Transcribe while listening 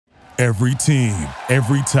Every team,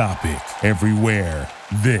 every topic, everywhere.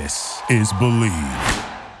 This is Believe.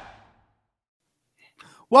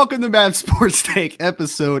 Welcome to Mad Sports Take,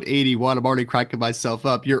 episode 81. I'm already cracking myself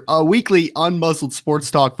up. Your weekly unmuzzled sports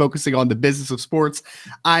talk focusing on the business of sports.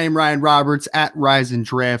 I am Ryan Roberts at Rise and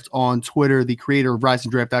Draft on Twitter, the creator of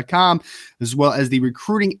RiseandDraft.com, as well as the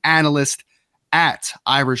recruiting analyst at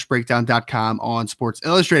IrishBreakdown.com on Sports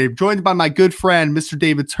Illustrated. Joined by my good friend, Mr.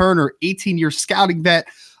 David Turner, 18-year scouting vet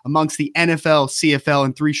amongst the NFL, CFL,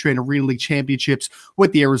 and 3 straight Arena League championships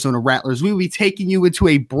with the Arizona Rattlers. We will be taking you into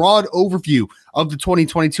a broad overview of the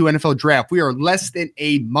 2022 NFL Draft. We are less than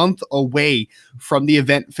a month away from the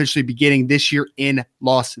event officially beginning this year in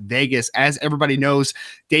Las Vegas. As everybody knows,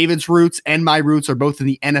 David's roots and my roots are both in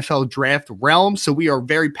the NFL Draft realm, so we are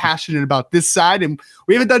very passionate about this side, and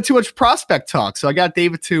we haven't done too much prospect talk. So I got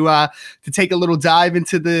David to take a little dive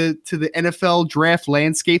into the NFL Draft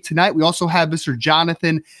landscape tonight. We also have Mr.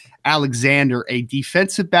 Jonathan Alexander, a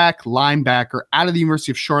defensive back, linebacker out of the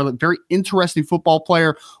University of Charlotte. Very interesting football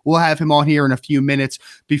player. We'll have him on here in a few minutes.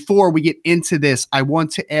 Before we get into this, I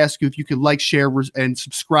want to ask you if you could like, share, and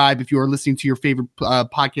subscribe if you are listening to your favorite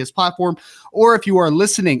podcast platform, or if you are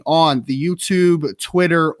listening on the YouTube,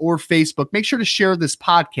 Twitter, or Facebook. Make sure to share this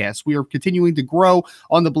podcast. We are continuing to grow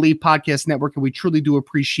on the Believe Podcast Network, and we truly do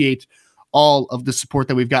appreciate all of the support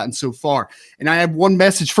that we've gotten so far. And I have one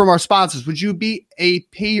message from our sponsors. Would you be a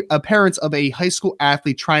parent of a high school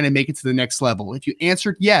athlete trying to make it to the next level? If you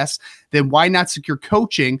answered yes, then why not secure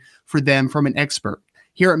coaching for them from an expert?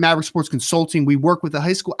 Here at Maverick Sports Consulting, we work with the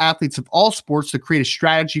high school athletes of all sports to create a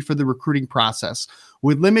strategy for the recruiting process.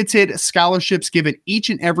 With limited scholarships given each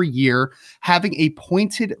and every year, having a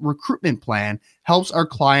pointed recruitment plan helps our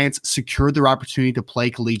clients secure their opportunity to play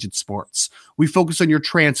collegiate sports. We focus on your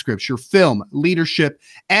transcripts, your film, leadership,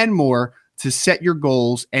 and more to set your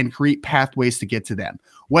goals and create pathways to get to them.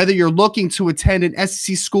 Whether you're looking to attend an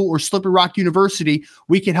SEC school or Slippery Rock University,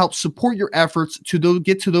 we can help support your efforts to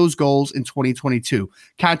get to those goals in 2022.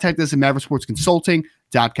 Contact us at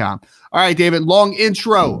MaverickSportsConsulting.com. All right, David, long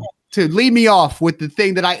intro to lead me off with the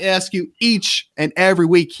thing that I ask you each and every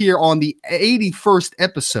week here on the 81st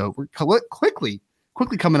episode. We're quickly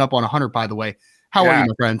coming up on 100, by the way. How are you,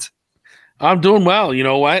 my friends? I'm doing well. You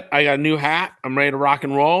know what? I got a new hat. I'm ready to rock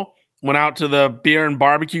and roll. Went out to the Beer and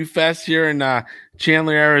Barbecue Fest here in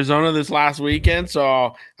Chandler, Arizona this last weekend.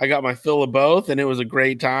 So I got my fill of both, and it was a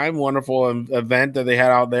great time. Wonderful event that they had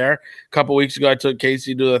out there. A couple weeks ago, I took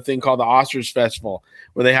Casey to a thing called the Ostrich Festival,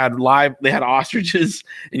 where they had ostriches,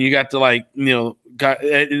 and you got to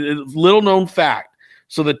little known fact.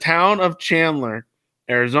 So the town of Chandler,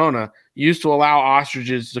 Arizona, used to allow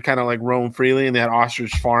ostriches to kind of like roam freely, and they had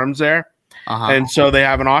ostrich farms there. And so they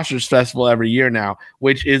have an ostrich festival every year now,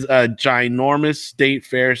 which is a ginormous state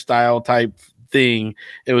fair style type thing.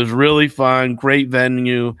 It was really fun, great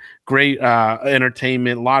venue, great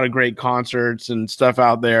entertainment, a lot of great concerts and stuff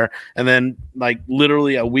out there. And then like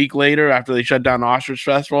literally a week later, after they shut down the Ostrich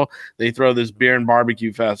Festival, they throw this Beer and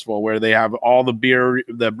Barbecue Festival where they have all the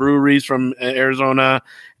breweries from Arizona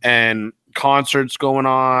and concerts going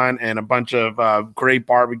on and a bunch of great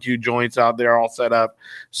barbecue joints out there all set up.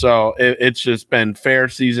 So it's just been fair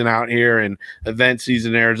season out here and event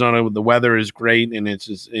season in Arizona. The weather is great, and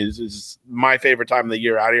it's my favorite time of the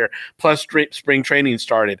year out here. Plus spring training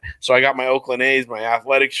started. So I got my Oakland A's, my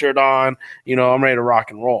athletic shirt on. I'm ready to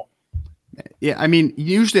rock and roll. Yeah, I mean,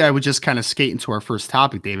 usually I would just kind of skate into our first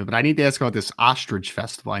topic, David, but I need to ask about this Ostrich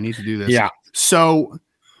Festival. I need to do this. Yeah. So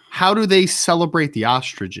how do they celebrate the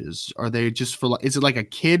ostriches? Are they just is it like a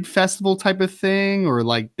kid festival type of thing, or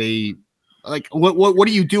what do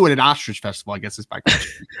you do at an ostrich festival? I guess is my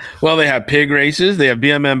question. Well, they have pig races, they have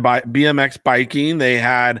BMX biking, they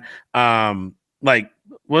had what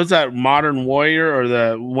was that, Modern Warrior, or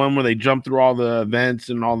the one where they jump through all the events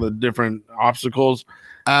and all the different obstacles?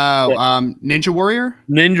 Ninja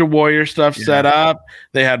Warrior stuff set up.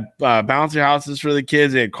 They had bouncy houses for the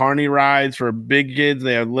kids. They had carny rides for big kids.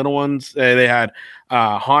 They had little ones. They had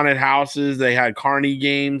haunted houses. They had carny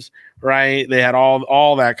games, right? They had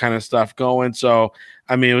all that kind of stuff going. So,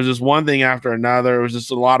 I mean, it was just one thing after another. It was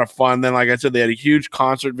just a lot of fun. Then, like I said, they had a huge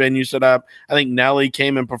concert venue set up. I think Nelly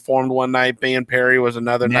came and performed one night. Band Perry was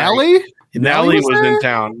another night. Nelly was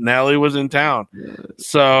in town. Yeah.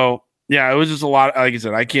 So yeah, it was just a lot. Like I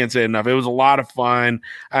said, I can't say enough. It was a lot of fun.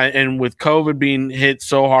 And with COVID being hit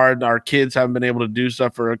so hard, our kids haven't been able to do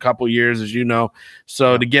stuff for a couple years, as you know.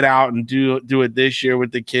 So to get out and do it this year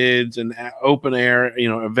with the kids and open air,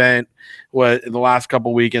 event, the last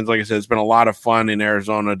couple weekends, like I said, it's been a lot of fun in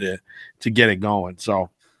Arizona to get it going. So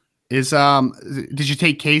did you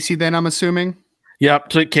take Casey then, I'm assuming? Yep,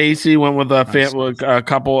 took Casey, went with with a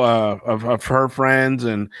couple of her friends,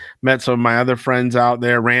 and met some of my other friends out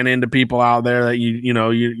there. Ran into people out there that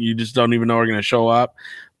you just don't even know are going to show up.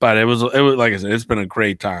 But it was like I said, it's been a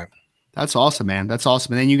great time. That's awesome, man. That's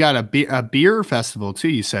awesome. And then you got a beer festival too.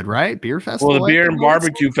 You said, right? Beer festival. Well, the beer and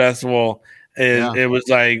barbecue festival it was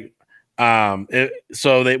like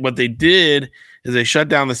what they did is they shut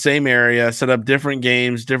down the same area, set up different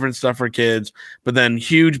games, different stuff for kids, but then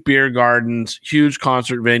huge beer gardens, huge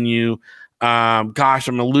concert venue. Gosh,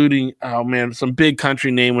 I'm alluding. Oh man, some big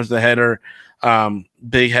country name was the header,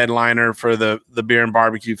 big headliner for the beer and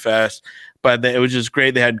barbecue fest. But it was just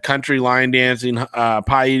great. They had country line dancing,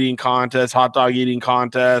 pie eating contests, hot dog eating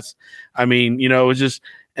contests. I mean, it was just,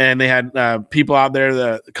 and they had people out there,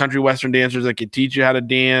 the country western dancers that could teach you how to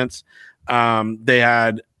dance. They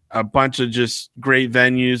had a bunch of just great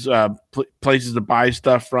venues, places to buy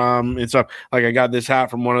stuff from and stuff. Like I got this hat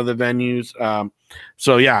from one of the venues.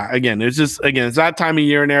 So yeah, again, it's that time of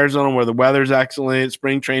year in Arizona where the weather's excellent,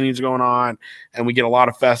 spring training's going on, and we get a lot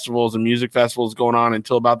of festivals and music festivals going on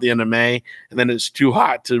until about the end of May, and then it's too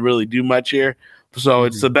hot to really do much here. So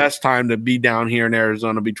it's the best time to be down here in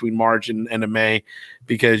Arizona between March and end of May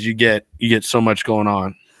because you get so much going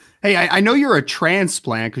on. Hey, I know you're a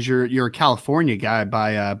transplant because you're a California guy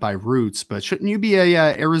by roots, but shouldn't you be a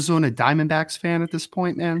Arizona Diamondbacks fan at this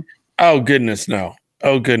point, man? Oh goodness, no!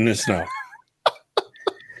 No.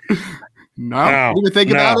 No. You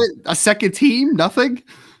think about it? A second team? Nothing?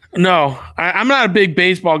 No, I'm not a big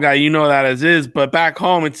baseball guy. You know that as is. But back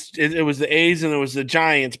home, it was the A's and it was the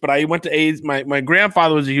Giants. But I went to A's. My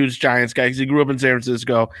grandfather was a huge Giants guy because he grew up in San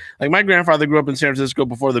Francisco. Like my grandfather grew up in San Francisco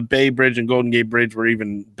before the Bay Bridge and Golden Gate Bridge were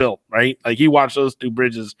even built, right? Like he watched those two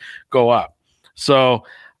bridges go up. So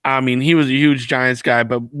I mean, he was a huge Giants guy,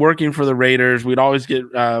 but working for the Raiders, we'd always get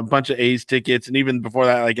a bunch of A's tickets. And even before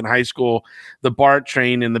that, like in high school, the BART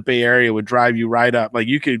train in the Bay Area would drive you right up. Like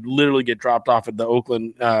you could literally get dropped off at the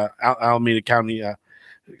Oakland, Alameda County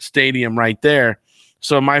Stadium right there.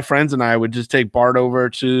 So my friends and I would just take BART over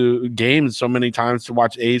to games so many times to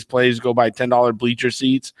watch A's plays, go buy $10 bleacher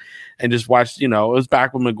seats and just watch, it was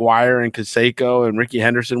back when McGuire and Canseco and Ricky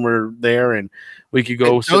Henderson were there and we could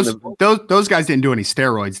go. Those guys didn't do any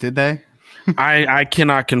steroids, did they? I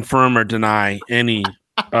cannot confirm or deny any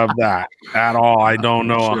of that at all. I don't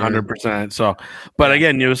know 100%. So, but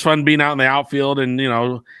again, it was fun being out in the outfield and,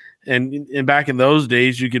 and back in those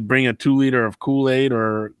days you could bring a 2-liter of Kool-Aid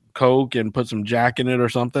or Coke and put some Jack in it or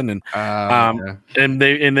something. And, and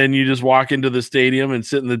then you just walk into the stadium and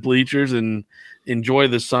sit in the bleachers and enjoy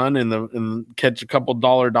the sun and catch a couple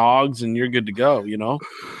dollar dogs and you're good to go,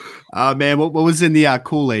 Man, what was in the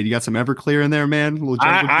Kool-Aid? You got some Everclear in there, man?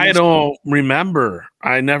 I don't remember.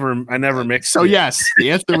 I never mixed. So yes,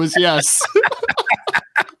 the answer was yes.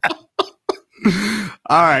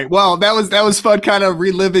 All right. Well, that was fun, kind of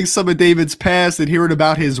reliving some of David's past and hearing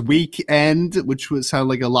about his weekend, which sounded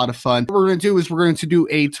like a lot of fun. What we're going to do is we're going to do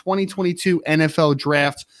a 2022 NFL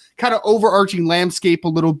draft, kind of overarching landscape a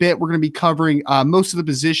little bit. We're going to be covering most of the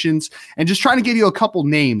positions and just trying to give you a couple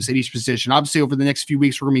names at each position. Obviously, over the next few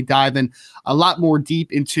weeks, we're going to be diving a lot more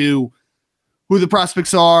deep into who the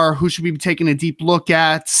prospects are, who should we be taking a deep look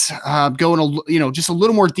at, going just a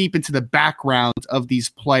little more deep into the background of these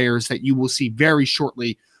players that you will see very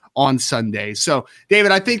shortly on Sunday. So,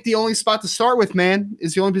 David, I think the only spot to start with, man,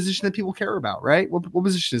 is the only position that people care about, right? What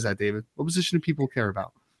position is that, David? What position do people care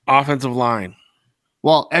about? Offensive line.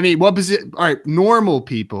 Well, I mean, what position? All right, normal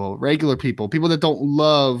people, regular people that don't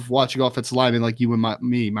love watching offensive linemen like you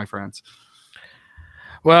and my friends.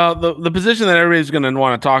 Well, the position that everybody's going to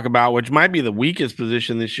want to talk about, which might be the weakest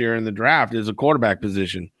position this year in the draft, is a quarterback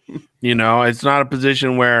position. It's not a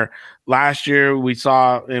position where last year we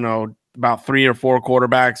saw, about 3 or 4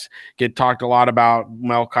 quarterbacks get talked a lot about,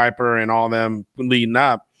 Mel Kiper and all them leading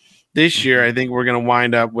up. This year, I think we're going to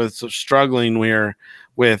wind up with struggling here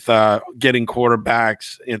with getting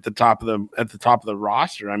quarterbacks at the top of the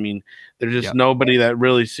roster. I mean, there's just nobody that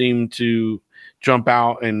really seemed to jump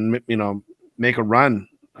out and make a run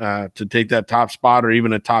to take that top spot or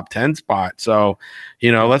even a top 10 spot. So,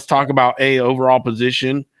 let's talk about overall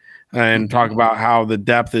position and talk about how the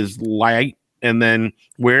depth is light and then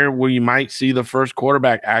where we might see the first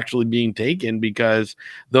quarterback actually being taken, because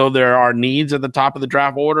though there are needs at the top of the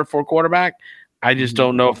draft order for quarterback, I just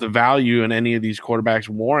don't know if the value in any of these quarterbacks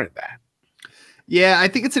warrant that. Yeah, I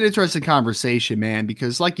think it's an interesting conversation, man,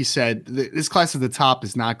 because like you said, this class at the top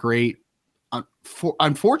is not great.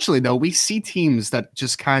 Unfortunately, though, we see teams that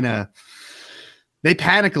just kind of they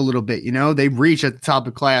panic a little bit, they reach at the top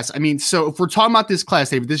of class. I mean, so if we're talking about this class,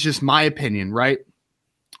 David, this is just my opinion, right?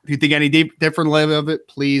 If you think any different of it,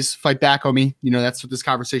 please fight back on me. That's what this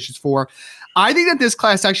conversation is for. I think that this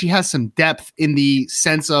class actually has some depth in the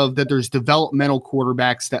sense of that there's developmental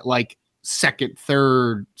quarterbacks that like second,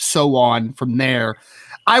 third, so on from there.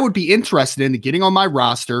 I would be interested in getting on my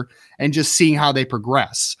roster and just seeing how they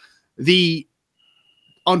progress. The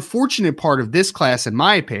unfortunate part of this class, in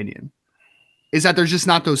my opinion, is that there's just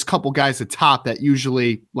not those couple guys at top that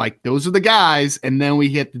usually like those are the guys. And then we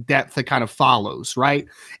hit the depth that kind of follows, right?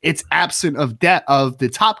 It's absent of depth of the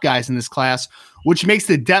top guys in this class, which makes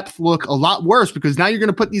the depth look a lot worse because now you're going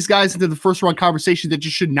to put these guys into the first round conversation that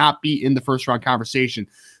just should not be in the first round conversation.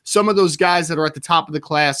 Some of those guys that are at the top of the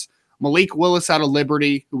class, Malik Willis out of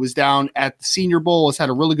Liberty, who was down at the Senior Bowl, has had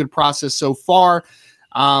a really good process so far.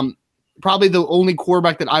 Probably the only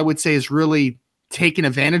quarterback that I would say is really taken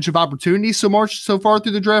advantage of opportunities so far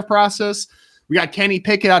through the draft process. We got Kenny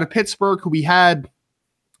Pickett out of Pittsburgh, who we had,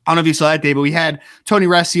 I don't know if you saw that day, but we had Tony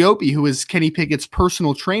Rasiopi, who was Kenny Pickett's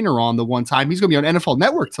personal trainer on the one time. He's going to be on NFL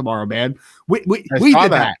Network tomorrow, man. We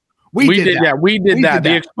did that. We did that.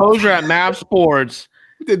 The exposure at Nav Sports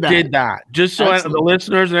did that. Just so the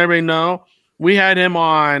listeners and everybody know, we had him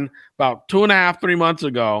on about 2.5, 3 months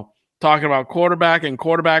ago talking about quarterback and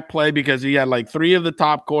quarterback play because he had like 3 of the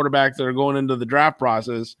top quarterbacks that are going into the draft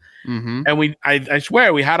process. Mm-hmm. And I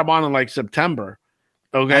swear we had him on in like September.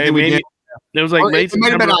 Okay. Maybe it was like late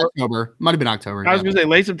September. Might have been October. I was going to say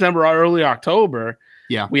late September or early October.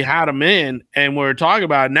 Yeah. We had him in and we're talking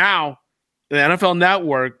about it. Now the NFL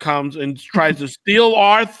Network comes and tries to steal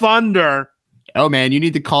our thunder. Oh man, you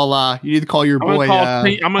need to call your boy. I'm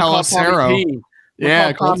going to call Tommy P.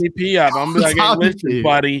 Yeah, call Tommy P up. I'm gonna be like, hey, listen,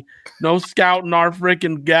 buddy, no scouting our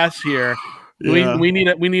freaking guests here. Yeah. We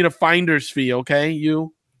need a finder's fee, okay?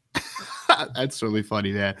 You. That's really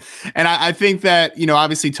funny, man. And I think that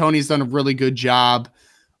obviously Tony's done a really good job.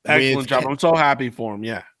 Excellent job. I'm so happy for him.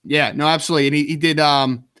 Yeah. Yeah. No, absolutely. And he did.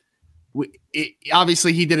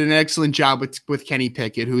 Obviously, he did an excellent job with Kenny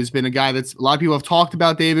Pickett, who's been a guy that's a lot of people have talked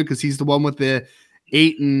about, David, because he's the one with the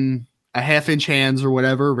 8.5 inch hands or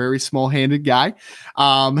whatever, very small-handed guy.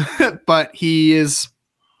 But he is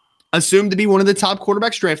assumed to be one of the top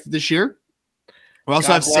quarterbacks drafted this year. We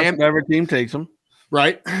also have Sam. Whatever team takes him.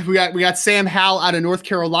 Right. We got Sam Howell out of North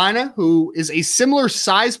Carolina, who is a similar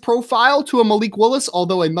size profile to a Malik Willis,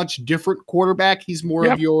 although a much different quarterback. He's more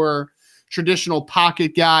of your traditional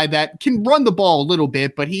pocket guy that can run the ball a little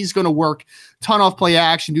bit, but he's going to work ton off play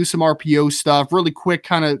action, do some RPO stuff, really quick,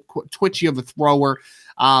 kind of twitchy of a thrower.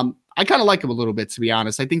 I kind of like him a little bit, to be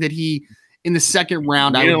honest. I think that he, in the second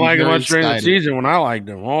round, I didn't like him much during the season when I liked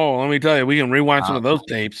him. Oh, let me tell you, we can rewind some of those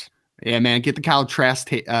tapes. Yeah, man, get the Kyle Trask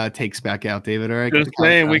takes back out, David. All right, just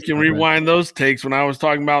saying, we can rewind those takes when I was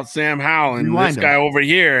talking about Sam Howell and this guy over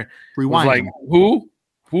here. Rewind was like, who?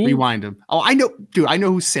 Rewind him. Oh, I know, dude. I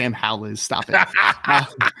know who Sam Howell is. Stop it.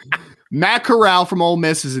 Matt Corral from Ole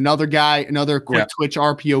Miss is another guy, another quick twitch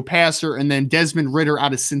RPO passer, and then Desmond Ridder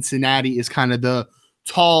out of Cincinnati is kind of the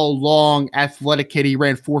tall, long, athletic kid. He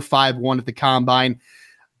ran 4.51 at the combine.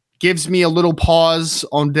 Gives me a little pause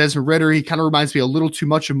on Desmond Ridder. He kind of reminds me a little too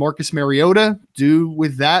much of Marcus Mariota. Do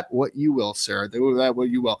with that what you will, sir. Do with that what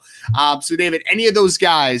you will. So, David, any of those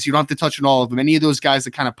guys, you don't have to touch on all of them, any of those guys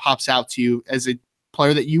that kind of pops out to you as a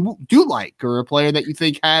player that you do like or a player that you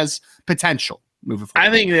think has potential moving forward?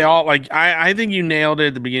 I think they all, I think you nailed it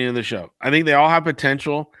at the beginning of the show. I think they all have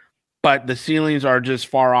potential, but the ceilings are just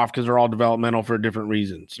far off because they're all developmental for different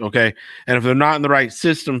reasons. Okay. And if they're not in the right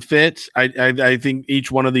system fits, I think each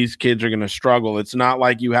one of these kids are going to struggle. It's not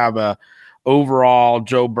like you have a overall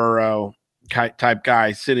Joe Burrow type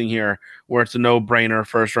guy sitting here where it's a no-brainer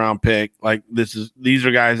first round pick. Like these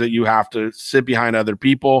are guys that you have to sit behind other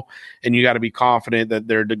people and you got to be confident that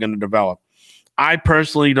they're going to develop. I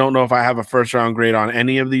personally don't know if I have a first round grade on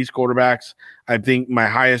any of these quarterbacks. I think my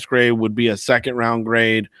highest grade would be a second round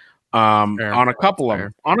grade. On a couple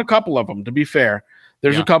of them, to be fair,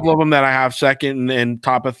 there's a couple of them that I have second and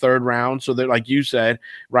top of third round. So they're, like you said,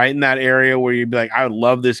 right in that area where you'd be like, I would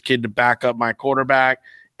love this kid to back up my quarterback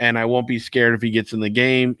and I won't be scared if he gets in the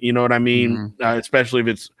game. You know what I mean? Mm-hmm. Especially if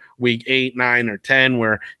it's week 8, 9, or 10,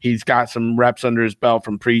 where he's got some reps under his belt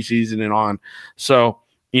from preseason and on. So,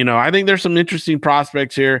 I think there's some interesting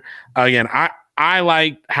prospects here. Again, I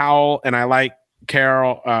like Howell and I like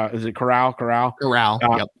Carroll. Is it Corral? Corral.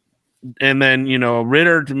 Yep. And then,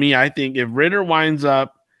 Ridder, to me, I think if Ridder winds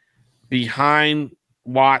up behind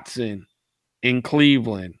Watson in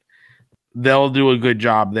Cleveland, they'll do a good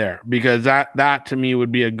job there because that to me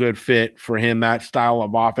would be a good fit for him. That style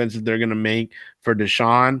of offense that they're going to make for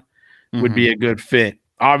Deshaun would be a good fit.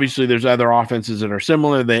 obviously there's other offenses that are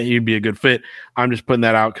similar that he'd be a good fit. I'm just putting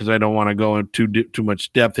that out because I don't want to go into too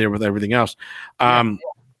much depth here with everything else.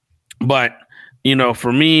 But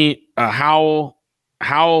for me, Howell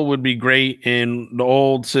would be great in the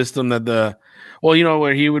old system that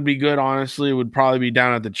where he would be good, honestly, would probably be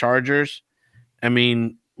down at the Chargers. I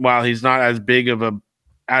mean, while he's not as big of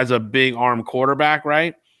a big arm quarterback,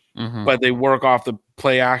 right? Mm-hmm. But they work off the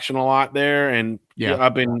play action a lot there, and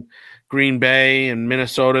up in Green Bay and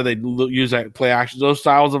Minnesota, they use that play action, those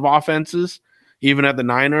styles of offenses. Even at the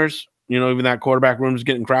Niners, even that quarterback room is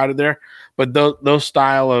getting crowded there. But those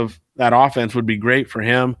style of that offense would be great for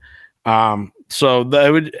him. So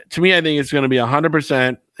to me, I think it's going to be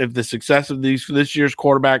 100%. If the success of this year's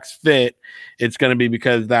quarterbacks fit, it's going to be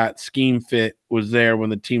because that scheme fit was there when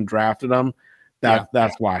the team drafted them.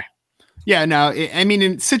 That's why. Yeah, no,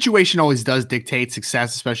 situation always does dictate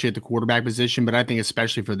success, especially at the quarterback position. But I think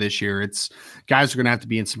especially for this year, it's guys are going to have to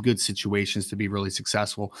be in some good situations to be really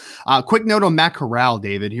successful. Quick note on Matt Corral,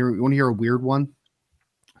 David. You want to hear a weird one?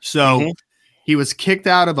 So he was kicked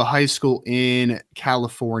out of a high school in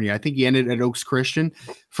California. I think he ended at Oaks Christian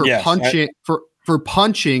for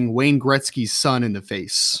punching Wayne Gretzky's son in the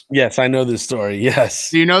face. Yes, I know this story. Yes.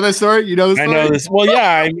 Do you know this story? You know this story? I know this. Well,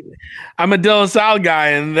 yeah, I'm a De La Salle guy,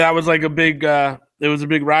 and that was like a big it was a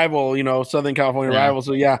big rival, Southern California rival.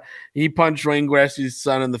 So yeah, he punched Wayne Gretzky's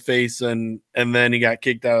son in the face, and then he got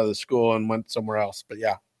kicked out of the school and went somewhere else. But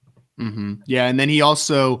yeah. Mm-hmm. Yeah, and then he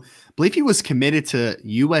also, I believe he was committed to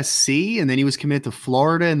USC, and then he was committed to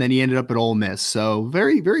Florida, and then he ended up at Ole Miss. So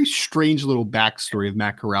very, very strange little backstory of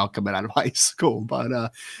Matt Corral coming out of high school. But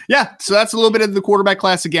so that's a little bit of the quarterback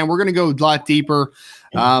class. Again, we're going to go a lot deeper.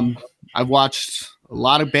 I've watched a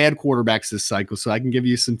lot of bad quarterbacks this cycle, so I can give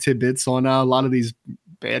you some tidbits on a lot of these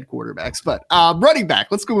bad quarterbacks. But running back,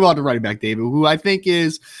 let's go on to running back, David, who I think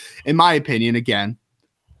is, in my opinion, again,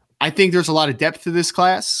 I think there's a lot of depth to this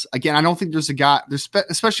class. Again, I don't think there's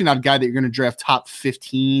especially not a guy that you're going to draft top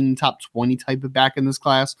 15, top 20 type of back in this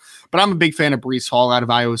class. But I'm a big fan of Breece Hall out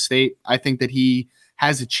of Iowa State. I think that he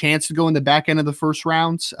has a chance to go in the back end of the first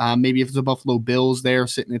round. Maybe if it's the Buffalo Bills there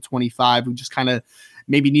sitting at 25, who just kind of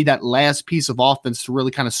maybe need that last piece of offense to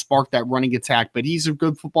really kind of spark that running attack. But he's a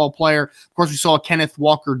good football player. Of course, we saw Kenneth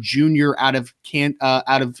Walker Jr. out of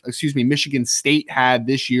Michigan State had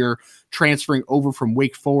this year, transferring over from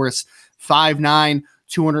Wake Forest, 5'9",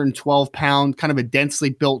 212-pound, kind of a densely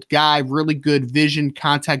built guy, really good vision,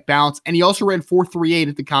 contact balance, and he also ran 4.38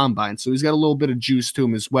 at the combine, so he's got a little bit of juice to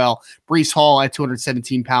him as well. Breece Hall at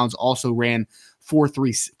 217 pounds also ran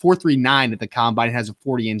 4.39 at the combine, has a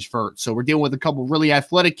 40-inch vert. So we're dealing with a couple really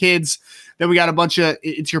athletic kids. Then we got a bunch of,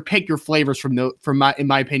 it's your pick your flavors in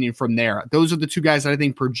my opinion, from there. Those are the two guys that I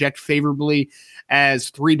think project favorably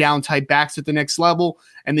as 3-down type backs at the next level.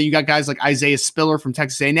 And then you got guys like Isaiah Spiller from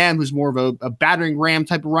Texas A&M, who's more of a battering ram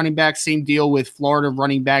type of running back. Same deal with Florida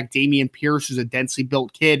running back Dameon Pierce, who's a densely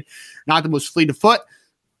built kid, not the most fleet of foot,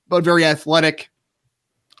 but very athletic.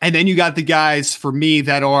 And then you got the guys for me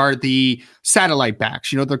that are the satellite backs.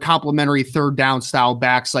 They're complementary third down style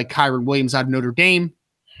backs like Kyron Williams out of Notre Dame,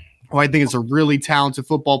 who I think is a really talented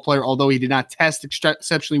football player, although he did not test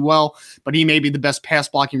exceptionally well, but he may be the best pass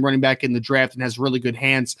blocking running back in the draft and has really good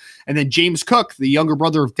hands. And then James Cook, the younger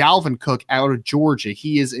brother of Dalvin Cook out of Georgia.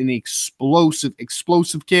 He is an explosive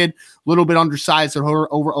kid, a little bit undersized at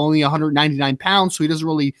over only 199 pounds. So he doesn't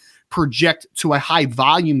really project to a high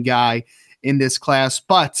volume guy in this class,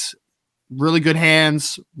 but really good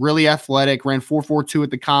hands, really athletic, ran 4.42 at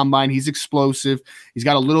the combine. He's explosive. He's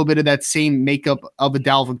got a little bit of that same makeup of a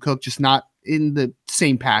Dalvin Cook, just not in the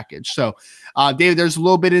same package. So, David, there's a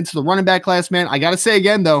little bit into the running back class, man. I got to say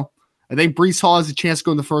again, though, I think Breece Hall has a chance to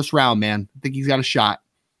go in the first round, man. I think he's got a shot.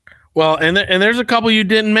 Well, and there's a couple you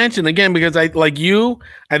didn't mention, again, because I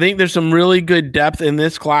think there's some really good depth in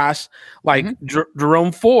this class, like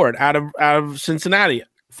Jerome Ford out of Cincinnati.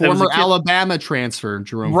 Former Alabama transfer,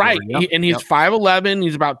 Jerome Ford. Yep. And he's 5'11".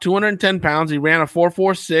 He's about 210 pounds. He ran a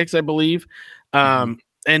 4.46, I believe.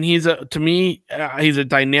 And he's a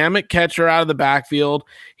dynamic catcher out of the backfield.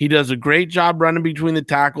 He does a great job running between the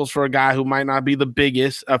tackles for a guy who might not be the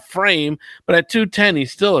biggest frame, but at 210,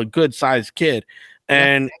 he's still a good sized kid.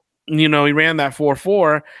 And he ran that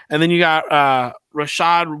 4.4. And then you got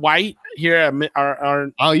Rachaad White here at you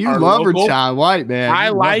love local. Rachaad White, man. I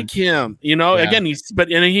like him. Again,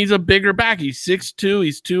 he's a bigger back. He's 6'2",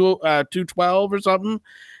 he's 212 or something,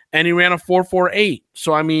 and he ran a 4.48.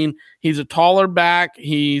 So I mean, he's a taller back.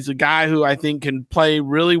 He's a guy who I think can play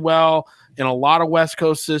really well in a lot of West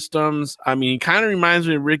Coast systems. I mean, he kind of reminds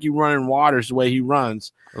me of Ricky running Waters the way he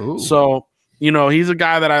runs. Ooh. So he's a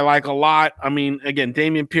guy that I like a lot. I mean, again,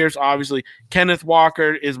 Dameon Pierce, obviously. Kenneth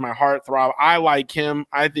Walker is my heartthrob. I like him.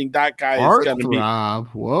 I think that guy is going to be.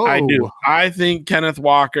 Whoa. I do. I think Kenneth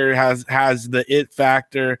Walker has the it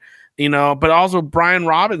factor, but also Brian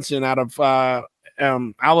Robinson out of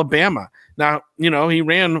Alabama. Now, he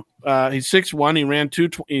ran, he's 6'1", he ran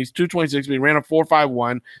he's 226, but he ran a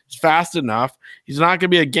 4.51. It's fast enough. He's not going to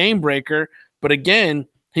be a game breaker, but again,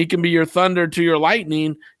 he can be your thunder to your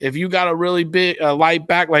lightning. If you got a really big light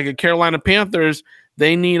back like a Carolina Panthers,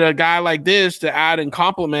 they need a guy like this to add and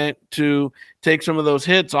complement to take some of those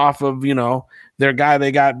hits off of, their guy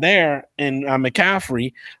they got there in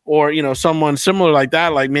McCaffrey, or, someone similar like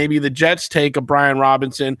that. Like maybe the Jets take a Brian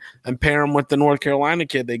Robinson and pair him with the North Carolina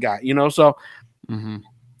kid they got, so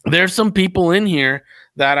there's some people in here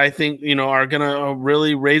that I think, are going to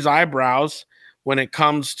really raise eyebrows when it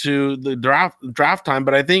comes to the draft time.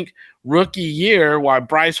 But I think rookie year, while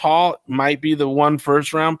Bryce Hall might be the 1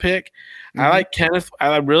 first-round pick, I like Kenneth.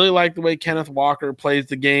 I really like the way Kenneth Walker plays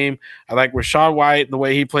the game. I like Rachaad White, the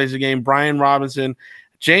way he plays the game. Brian Robinson,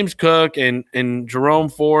 James Cook, and Jerome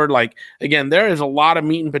Ford. Like, again, there is a lot of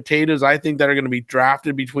meat and potatoes, I think, that are going to be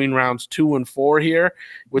drafted between rounds 2 and 4 here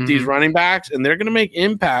with these running backs, and they're going to make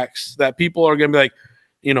impacts that people are going to be like,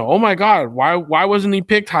 oh my God, why wasn't he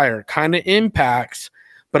picked higher? Kind of impacts.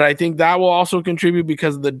 But I think that will also contribute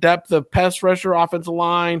because of the depth of pass rusher, offensive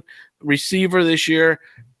line, receiver this year.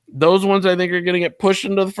 Those ones I think are going to get pushed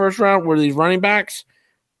into the first round, where these running backs,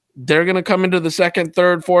 they're going to come into the second,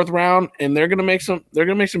 third, fourth round, and they're going to make some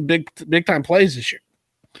big time plays this year.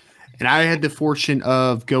 And I had the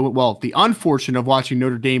unfortunate of watching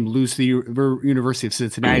Notre Dame lose to the University of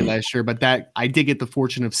Cincinnati last year, but I did get the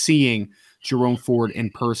fortune of seeing Jerome Ford in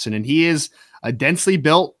person, and he is a densely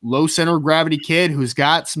built, low center of gravity kid who's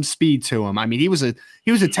got some speed to him. I mean, he was a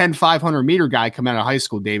 10,500 meter guy coming out of high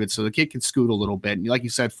school, David. So the kid can scoot a little bit. And like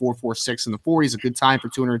you said, 4.46 in the 40s, a good time for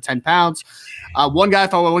 210 pounds. One guy I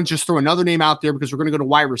thought I would just throw another name out there because we're going to go to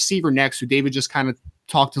wide receiver next, who David just kind of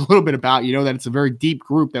talked a little bit about, that it's a very deep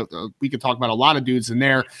group that we could talk about a lot of dudes in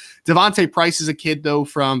there. Devontae Price is a kid, though,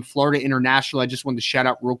 from Florida International. I just wanted to shout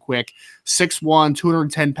out real quick. 6'1",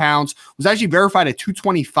 210 pounds. Was actually verified at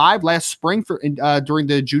 225 last spring during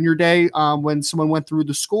the junior day when someone went through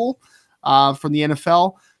the school from the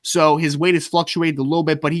NFL. So his weight has fluctuated a little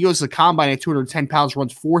bit, but he goes to the combine at 210 pounds,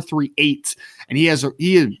 runs 4.38, and he has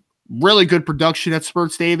really good production at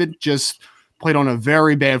spurts, David. Just played on a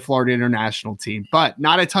very bad Florida International team, but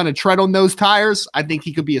not a ton of tread on those tires. I think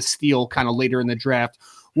he could be a steal kind of later in the draft.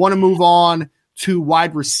 Want to move on to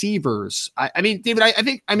wide receivers. I mean, David, I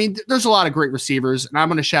think there's a lot of great receivers, and I'm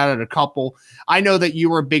going to shout out a couple. I know that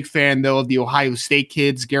you were a big fan, though, of the Ohio State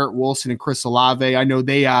kids, Garrett Wilson and Chris Olave. I know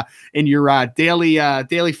they in your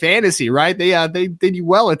daily fantasy, right? They did you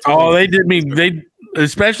well at times. Oh, they did me. They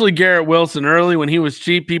especially Garrett Wilson early when he was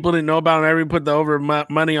cheap. People didn't know about him. Everybody put the over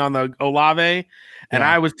money on the Olave, and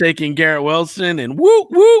I was taking Garrett Wilson, and whoop,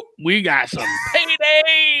 we got some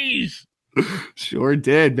paydays. Sure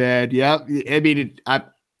did, man. Yep. I mean,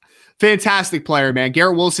 fantastic player, man.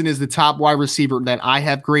 Garrett Wilson is the top wide receiver that I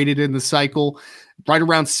have graded in the cycle. Right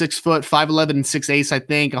around 6 foot, 5'11" and 6'8", I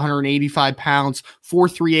think, 185 pounds,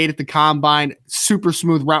 4.38 at the combine, super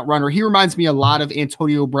smooth route runner. He reminds me a lot of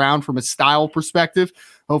Antonio Brown from a style perspective.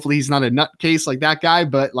 Hopefully he's not a nutcase like that guy,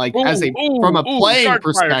 but like from a playing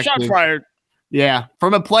perspective. Shots fired. Yeah,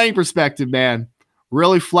 from a playing perspective, man.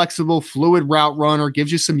 Really flexible, fluid route runner,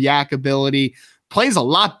 gives you some yak ability, plays a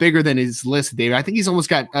lot bigger than his list, David. I think he's almost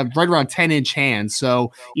got right around 10-inch hands.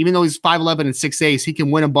 So even though he's 5'11" and 6'8", he can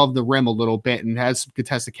win above the rim a little bit and has some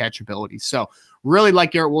contested catch ability. So really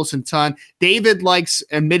like Garrett Wilson a ton. David likes,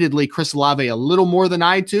 admittedly, Chris Olave a little more than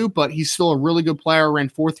I do, but he's still a really good player. Ran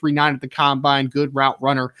 4.39 at the combine, good route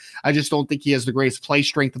runner. I just don't think he has the greatest play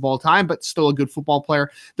strength of all time, but still a good football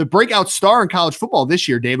player. The breakout star in college football this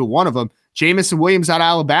year, David, one of them, Jamison Williams out of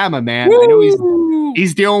Alabama, man. Woo! I know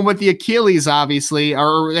he's dealing with the Achilles, obviously,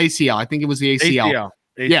 or ACL. I think it was the ACL.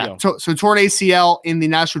 Yeah, so torn ACL in the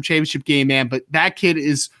national championship game, man. But that kid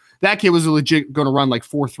was legit going to run like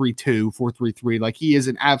 4.32, 4.33. Like he is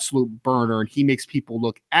an absolute burner, and he makes people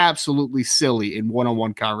look absolutely silly in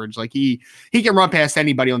one-on-one coverage. Like he can run past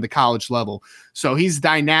anybody on the college level. So he's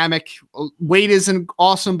dynamic. Weight isn't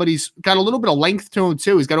awesome, but he's got a little bit of length to him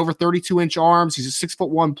too. He's got over 32-inch arms. He's a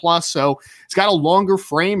 6'1" plus, so he's got a longer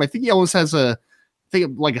frame. I think he almost has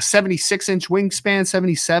like a 76-inch wingspan,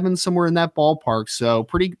 77, somewhere in that ballpark. So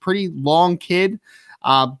pretty long kid,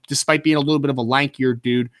 despite being a little bit of a lankier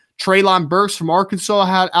dude. Treylon Burks from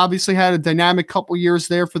Arkansas obviously had a dynamic couple years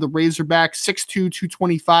there for the Razorbacks, 6'2",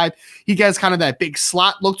 225. He has kind of that big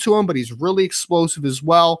slot look to him, but he's really explosive as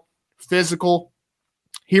well. physical.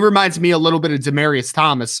 He reminds me a little bit of Demaryius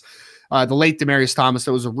Thomas, the late Demaryius Thomas,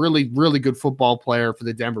 that was a really, really good football player for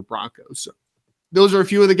the Denver Broncos. So those are a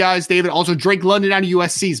few of the guys, David. Also, Drake London out of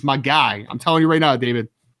USC is my guy. I'm telling you right now, David.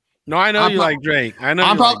 No, I know you like Drake. I know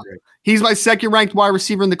like Drake. He's my second-ranked wide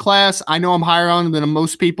receiver in the class. I know I'm higher on him than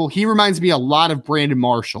most people. He reminds me a lot of Brandon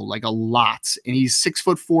Marshall, like a lot. And he's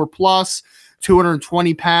 6'4" plus,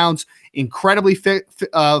 220 pounds, incredibly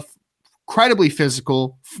incredibly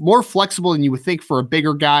physical, more flexible than you would think for a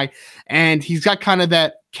bigger guy. And he's got kind of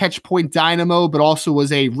that catch point dynamo, but also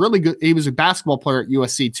was a basketball player at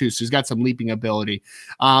USC too. So he's got some leaping ability.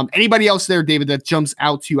 Anybody else there, David, that jumps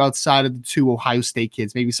out to you outside of the two Ohio State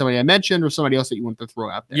kids? Maybe somebody I mentioned or somebody else that you want to throw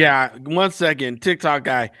out there? Yeah. 1 second. TikTok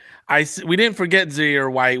guy. We didn't forget Zaire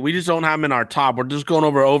White. We just don't have him in our top. We're just going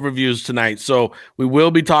over overviews tonight. So we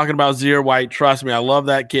will be talking about Zaire White. Trust me. I love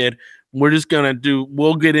that kid. We're just going to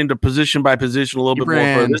we'll get into position by position a little bit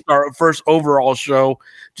more. This is our first overall show,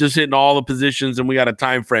 just hitting all the positions, and we got a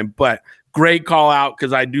time frame. But great call out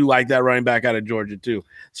because I do like that running back out of Georgia too.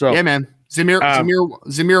 So yeah, man.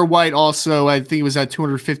 Zamir White also, I think he was at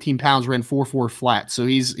 215 pounds, ran 4.4 flat. So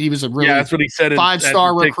he was a really that's what he said.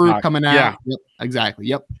 5-star recruit coming out. Yeah, yep, exactly.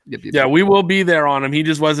 Yep. Yeah, we will be there on him. He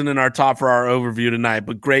just wasn't in our top for our overview tonight,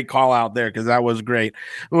 but great call out there because that was great.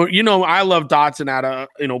 Well, I love Dotson out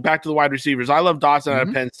of back to the wide receivers. I love Dotson out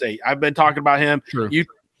of Penn State. I've been talking about him. Sure.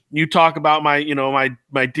 You talk about my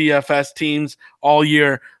DFS teams all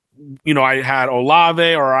year. I had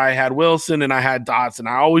Olave or I had Wilson and I had Dotson.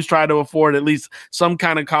 I always try to afford at least some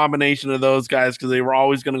kind of combination of those guys because they were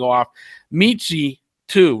always going to go off. Michie,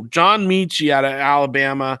 too. John Michie out of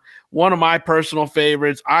Alabama, one of my personal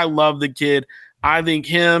favorites. I love the kid. I think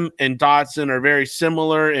him and Dotson are very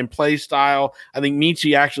similar in play style. I think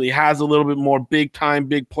Michie actually has a little bit more big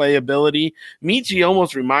play ability. Michie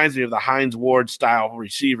almost reminds me of the Hines Ward style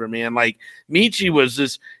receiver, man. Like Michie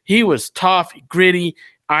he was tough, gritty.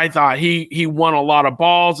 I thought he won a lot of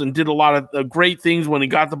balls and did a lot of great things when he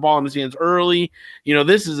got the ball in his hands early.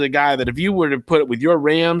 This is a guy that if you were to put it with your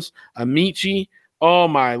Rams, a Michie, oh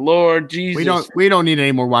my Lord, Jesus. We don't need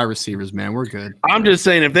any more wide receivers, man. We're good. I'm just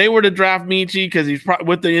saying if they were to draft Michie because he's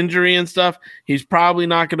with the injury and stuff, he's probably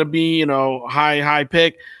not going to be high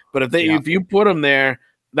pick. But if you put him there,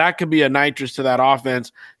 that could be a nitrous to that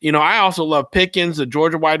offense. I also love Pickens, the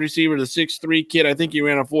Georgia wide receiver, the 6'3" kid. I think he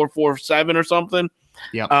ran a 4.47 or something.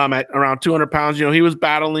 Yeah. At around 200 pounds. He was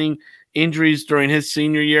battling injuries during his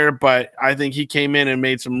senior year, but I think he came in and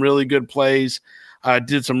made some really good plays,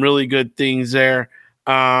 did some really good things there.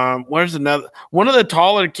 Where's another one of the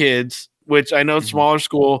taller kids, which I know smaller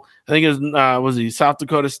school. I think it was he South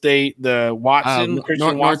Dakota State, the Watson,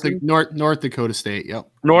 Watson? North Dakota State. Yep.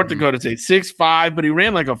 North Dakota State, 6'5", but he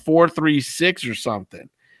ran like a 4.36 or something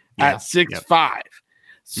at 6'5".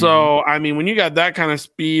 So, I mean, when you got that kind of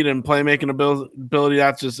speed and playmaking ability,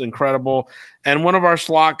 that's just incredible. And one of our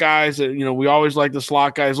slot guys, we always like the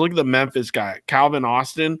slot guys. Look at the Memphis guy, Calvin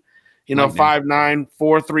Austin, 5'9",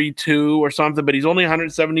 4.32 or something, but he's only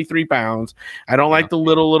 173 pounds. I don't like the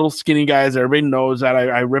little skinny guys. Everybody knows that.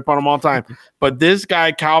 I rip on them all the time. But this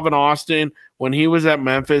guy, Calvin Austin, when he was at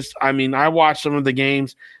Memphis, I mean, I watched some of the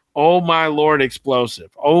games. Oh, my Lord,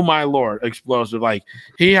 explosive. Oh, my Lord, explosive. Like,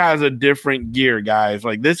 he has a different gear, guys.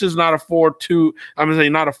 Like, this is not a 4.2. I'm going to say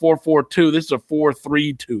not a 4.42. This is a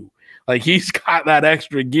 4.32. Like, he's got that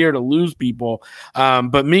extra gear to lose people.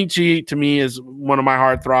 But Michie, to me, is one of my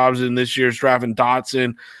heartthrobs in this year's draft. And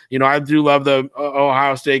Dotson, I do love the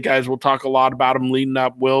Ohio State guys. We'll talk a lot about him leading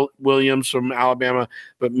up. Williams from Alabama.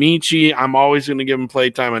 But Michie, I'm always going to give him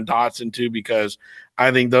playtime, and Dotson, too, because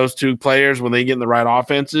I think those two players, when they get in the right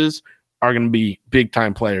offenses, are going to be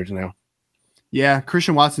big-time players now. Yeah,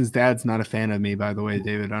 Christian Watson's dad's not a fan of me, by the way,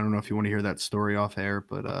 David. I don't know if you want to hear that story off air,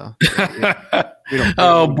 but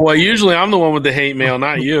boy, usually I'm the one with the hate mail,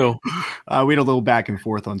 not you. We had a little back and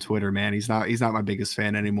forth on Twitter, man. He's not my biggest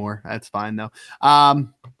fan anymore. That's fine though. I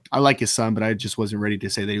like his son, but I just wasn't ready to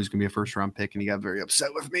say that he was going to be a first-round pick, and he got very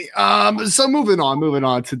upset with me. So moving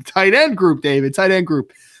on to the tight end group, David. Tight end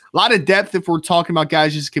group. A lot of depth if we're talking about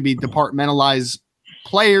guys just could be departmentalized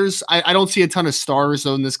players. I don't see a ton of stars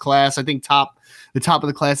though in this class. I think the top of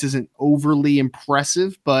the class isn't overly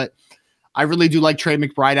impressive, but I really do like Trey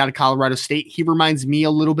McBride out of Colorado State. He reminds me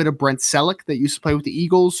a little bit of Brent Selleck that used to play with the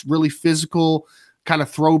Eagles, really physical, kind of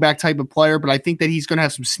throwback type of player, but I think that he's going to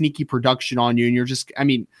have some sneaky production on you.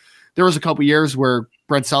 And there was a couple years where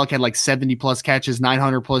Brent Selleck had like 70 plus catches,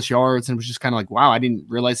 900 plus yards, and it was just kind of like, wow, I didn't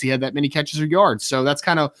realize he had that many catches or yards. So that's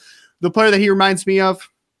kind of the player that he reminds me of.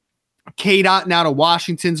 K-Dot out of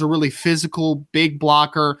Washington's a really physical, big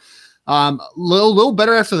blocker. Little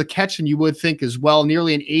better after the catch than you would think as well.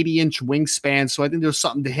 Nearly an 80-inch wingspan, so I think there's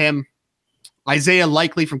something to him. Isaiah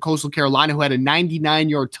Likely from Coastal Carolina, who had a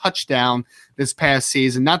 99-yard touchdown this past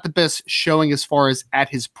season. Not the best showing as far as at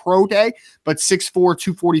his pro day, but 6'4",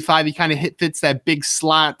 245. He kind of fits that big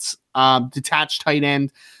slot, detached tight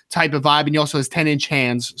end type of vibe, and he also has 10-inch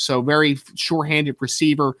hands, so very sure-handed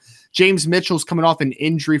receiver. James Mitchell's coming off an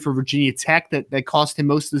injury for Virginia Tech that cost him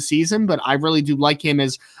most of the season, but I really do like him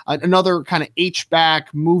as another kind of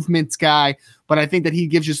H-back movements guy, but I think that he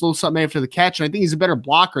gives you a little something after the catch, and I think he's a better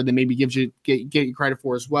blocker than maybe get you credit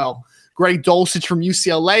for as well. Greg Dulcich from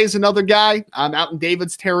UCLA is another guy out in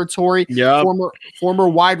David's territory. Yep. Former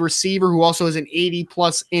wide receiver who also has an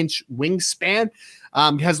 80-plus inch wingspan.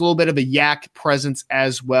 Has a little bit of a yak presence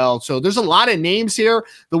as well. So there's a lot of names here.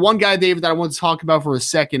 The one guy, David, that I want to talk about for a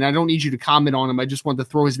second, I don't need you to comment on him. I just want to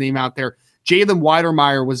throw his name out there. Jalen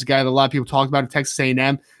Weidermeyer was a guy that a lot of people talked about at Texas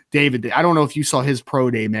A&M. David, I don't know if you saw his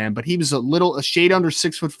pro day, man, but he was a shade under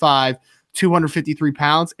 6'5", 253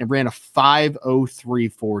 pounds, and ran a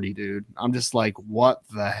 5.0340, dude. I'm just like, what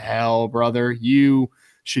the hell, brother? You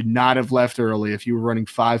should not have left early if you were running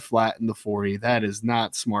 5 flat in the 40. That is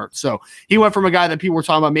not smart. So he went from a guy that people were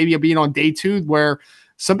talking about maybe being on day 2, where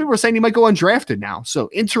some people were saying he might go undrafted now.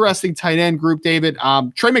 So interesting tight end group, David.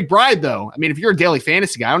 Trey McBride, though, I mean, if you're a daily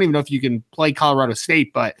fantasy guy, I don't even know if you can play Colorado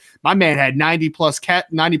State, but my man had 90 plus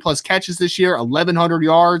catches this year, 1,100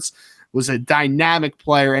 yards, was a dynamic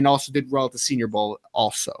player, and also did well at the Senior Bowl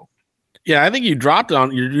also. Yeah, I think you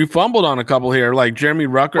fumbled on a couple here, like Jeremy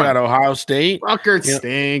Rucker at Ohio State. Rucker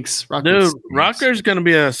stinks. Rucker's going to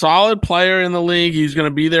be a solid player in the league. He's going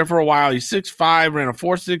to be there for a while. He's 6'5", ran a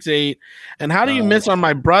 4.68. And how do you miss on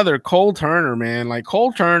my brother, Cole Turner, man? Like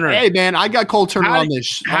Cole Turner. Hey, man, I got Cole Turner on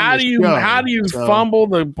this. How do you fumble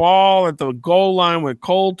the ball at the goal line with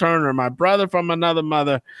Cole Turner, my brother from another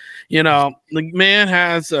mother? You know, the man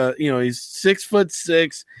has, he's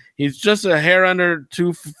 6'6". He's just a hair under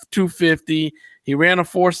 250. He ran a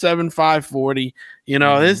 4.75 40.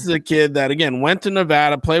 This is a kid that, again, went to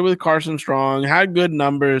Nevada, played with Carson Strong, had good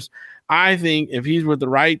numbers. I think if he's with the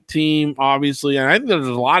right team, obviously, and I think there's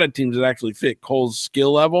a lot of teams that actually fit Cole's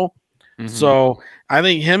skill level. Mm-hmm. So I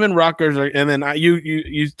think him and Rutgers are, and then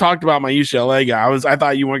you talked about my UCLA guy. I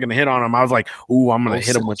thought you weren't going to hit on him. I was like, ooh, I'm going to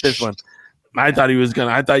hit him with this one. I thought you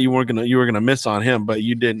were going to miss on him, but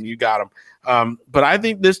you didn't. You got him. But I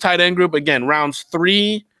think this tight end group, again, rounds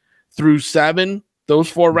 3 through 7, those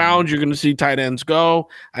 4 rounds, you're going to see tight ends go.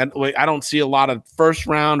 I don't see a lot of first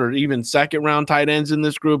round or even second round tight ends in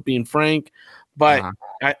this group, being frank. But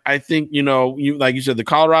I think, you like you said, the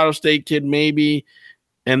Colorado State kid maybe,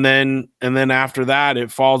 and then after that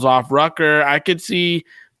it falls off. Rucker, I could see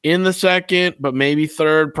in the second, but maybe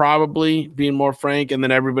third, probably, being more frank, and then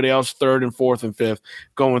everybody else 3rd and 4th and 5th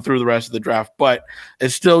going through the rest of the draft. But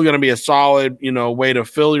it's still going to be a solid, way to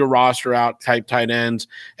fill your roster out type tight ends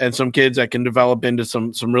and some kids that can develop into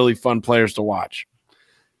some really fun players to watch.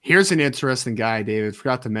 Here's an interesting guy, David.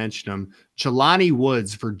 Forgot to mention him. Jelani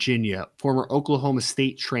Woods, Virginia, former Oklahoma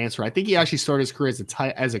State transfer. I think he actually started his career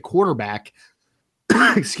as a quarterback.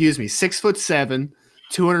 Excuse me, 6'7",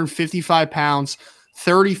 255 pounds.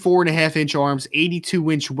 34.5-inch arms,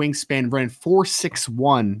 82-inch wingspan, ran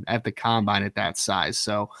 4.61 at the combine at that size.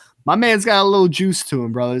 So my man's got a little juice to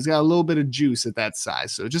him, brother. He's got a little bit of juice at that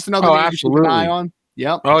size. So just another name to keep an eye on.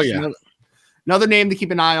 Yep. Oh, yeah. Another name to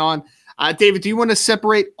keep an eye on. David, do you want to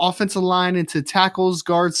separate offensive line into tackles,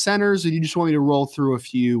 guards, centers, or do you just want me to roll through a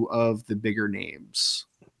few of the bigger names?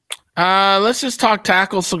 Let's just talk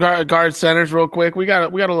tackles, guard, centers real quick. We got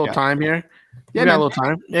a little time here. Yeah, we got a little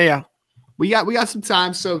time. Yeah. We got some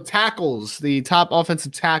time. So tackles, the top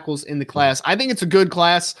offensive tackles in the class. I think it's a good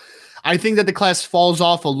class. I think that the class falls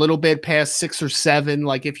off a little bit past 6 or 7.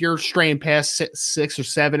 Like if you're straying past 6 or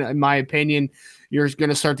 7, in my opinion, you're going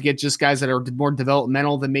to start to get just guys that are more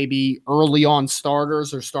developmental than maybe early on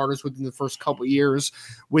starters or starters within the first couple of years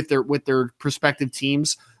with their prospective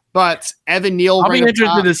teams. But Evan Neal, I'll be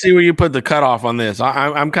interested to see where you put the cutoff on this.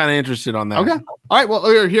 I'm kind of interested on that. Okay. All right.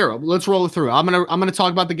 Well, here, let's roll it through. I'm gonna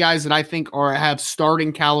talk about the guys that I think have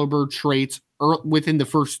starting caliber traits within the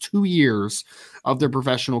first 2 years of their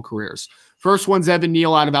professional careers. First one's Evan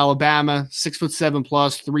Neal out of Alabama, 6'7"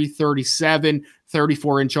 plus, 337,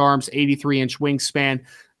 34-inch arms, 83-inch wingspan.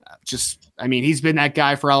 He's been that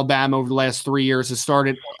guy for Alabama over the last 3 years. Has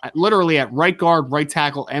started literally at right guard, right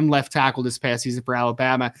tackle, and left tackle this past season for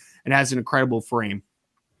Alabama and has an incredible frame.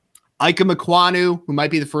 Ika Mekwonu, who might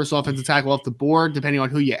be the first offensive tackle off the board, depending on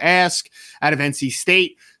who you ask, out of NC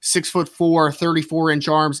State, 6'4", 34-inch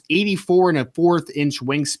arms, 84 and a 4th inch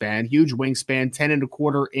wingspan, huge wingspan, 10 and a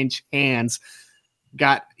 1/4 inch hands.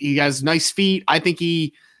 He has nice feet.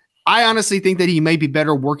 I honestly think that he might be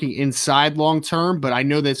better working inside long term, but I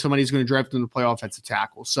know that somebody's going to draft him to play offensive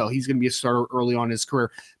tackle. So he's going to be a starter early on in his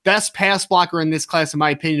career. Best pass blocker in this class, in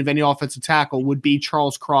my opinion, of any offensive tackle would be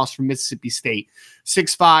Charles Cross from Mississippi State.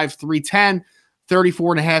 6'5", 310,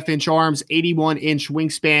 34.5-inch arms, 81-inch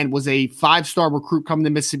wingspan, was a 5-star recruit coming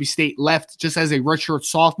to Mississippi State, left just as a redshirt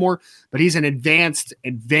sophomore, but he's an advanced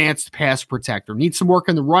pass protector. Needs some work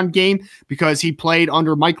in the run game because he played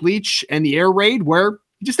under Mike Leach and the air raid where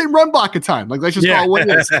he just didn't run block a ton. Like, let's just call it what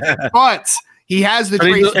it is. But he has the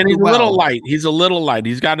traits. And he's a little light. He's a little light.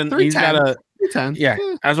 He's got a 310. Yeah,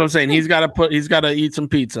 that's what I'm saying. He's got to eat some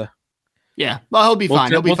pizza. Yeah. Well, he'll be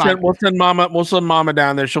fine. He'll be fine. We'll send mama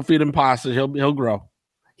down there. She'll feed him pasta. He'll grow.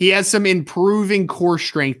 He has some improving core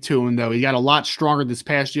strength to him, though. He got a lot stronger this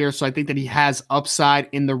past year, so I think that he has upside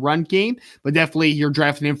in the run game. But definitely, you're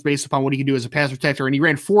drafting him based upon what he can do as a pass protector. And he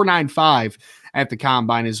ran 4.95 at the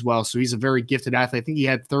combine as well, so he's a very gifted athlete. I think he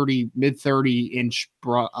had mid 30-inch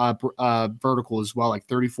vertical as well, like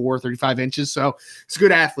 34, 35 inches. So it's a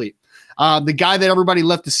good athlete. The guy that everybody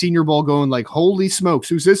left the Senior Bowl going like, holy smokes,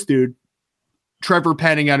 who's this dude? Trevor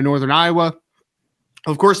Penning out of Northern Iowa.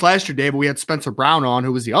 Of course, last year, David, we had Spencer Brown on,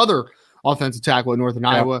 who was the other offensive tackle at Northern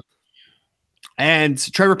Iowa. And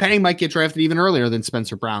Trevor Penning might get drafted even earlier than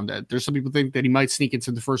Spencer Brown did. There's some people think that he might sneak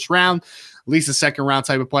into the first round, at least a second round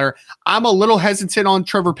type of player. I'm a little hesitant on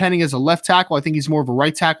Trevor Penning as a left tackle. I think he's more of a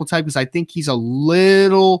right tackle type because I think he's a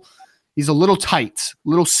little tight, a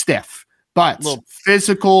little stiff, but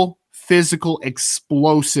physical,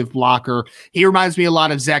 explosive blocker. He reminds me a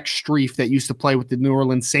lot of Zach Strief that used to play with the New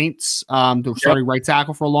Orleans Saints, starting right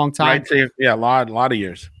tackle for a long time. Yeah, a lot of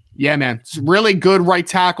years. Yeah, man. It's really good right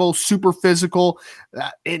tackle, super physical.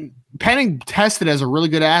 And Penning tested as a really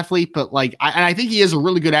good athlete, but I think he is a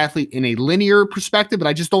really good athlete in a linear perspective, but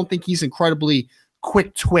I just don't think he's incredibly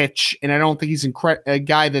quick twitch, and I don't think he's a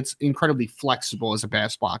guy that's incredibly flexible as a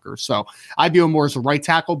pass blocker. So I view him more as a right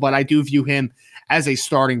tackle, but I do view him as a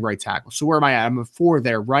starting right tackle. So where am I at? I'm a 4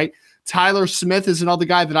 there, right? Tyler Smith is another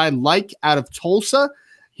guy that I like out of Tulsa.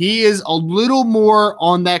 He is a little more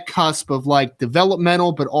on that cusp of like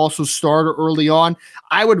developmental, but also starter early on.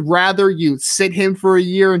 I would rather you sit him for a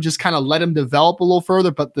year and just kind of let him develop a little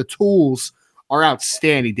further, but the tools are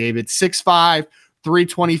outstanding, David. 6'5",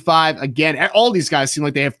 325. Again, all these guys seem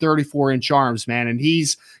like they have 34-inch arms, man. And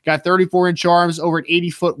he's got 34-inch arms, over an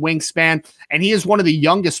 80-foot wingspan. And he is one of the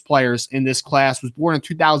youngest players in this class, was born in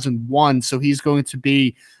 2001. So he's going to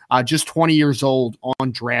be just 20 years old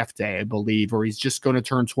on draft day, I believe, or he's just going to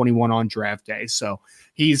turn 21 on draft day. So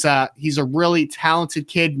he's a really talented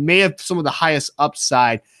kid, may have some of the highest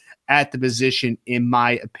upside at the position, in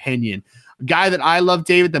my opinion. A guy that I love,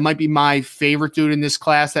 David, that might be my favorite dude in this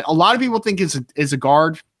class that a lot of people think is a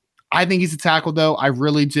guard. I think he's a tackle, though. I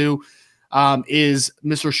really do. Is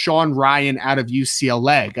Mr. Sean Ryan out of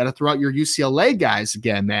UCLA. Got to throw out your UCLA guys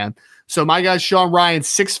again, man. So my guy, Sean Ryan,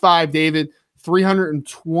 6'5", David,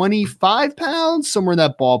 325 pounds, somewhere in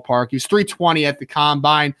that ballpark. He was 320 at the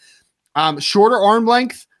combine. Shorter arm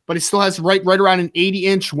length, but he still has right around an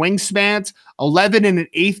 80-inch wingspan, 11 and an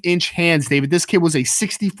 1/8-inch hands, David. This kid was a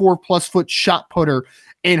 64-plus foot shot putter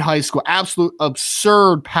in high school. Absolute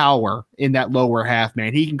absurd power in that lower half,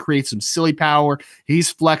 man. He can create some silly power.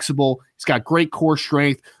 He's flexible. He's got great core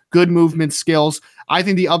strength, good movement skills. I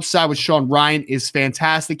think the upside with Sean Ryan is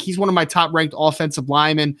fantastic. He's one of my top-ranked offensive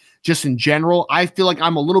linemen just in general. I feel like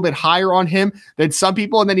I'm a little bit higher on him than some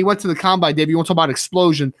people. And then he went to the combine, Dave. You want to talk about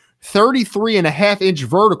explosion? 33.5-inch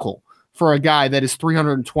vertical for a guy that is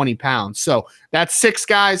 320 pounds. So that's 6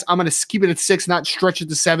 guys. I'm going to keep it at 6, not stretch it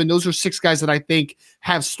to 7. Those are 6 guys that I think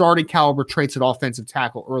have starting caliber traits at offensive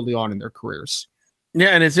tackle early on in their careers. Yeah,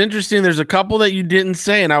 and it's interesting. There's a couple that you didn't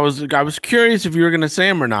say, and I was curious if you were going to say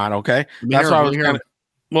them or not. Okay, that's why I was kind of.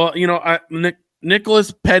 Well,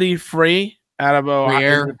 Nicholas Petty-Free out of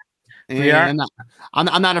Frere. I'm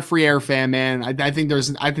not a Frere fan, man. I think there's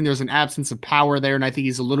an absence of power there, and I think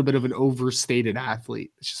he's a little bit of an overstated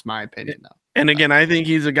athlete. It's just my opinion, though. And again, I think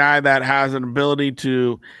he's a guy that has an ability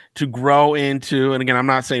to grow into. And again, I'm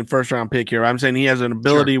not saying first round pick here. I'm saying he has an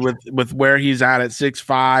ability with where he's at 6'5".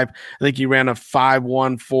 I think he ran a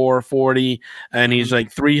 5'1", 440, and he's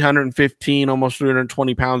like 315, almost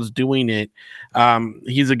 320 pounds doing it.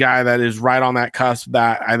 He's a guy that is right on that cusp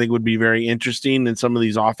that I think would be very interesting in some of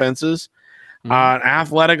these offenses. An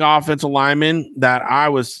athletic offensive lineman that I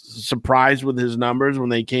was surprised with his numbers when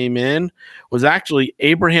they came in was actually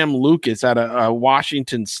Abraham Lucas out of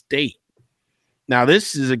Washington State. Now,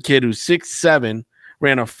 this is a kid who's 6'7",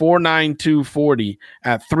 ran a 4.92 40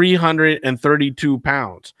 at 332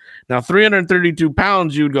 pounds. Now, 332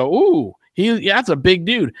 pounds, you'd go, ooh, That's a big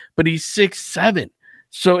dude, but he's 6'7".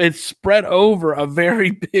 So it's spread over a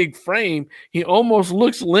very big frame. He almost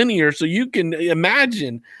looks linear. So you can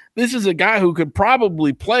imagine this is a guy who could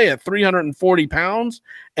probably play at 340 pounds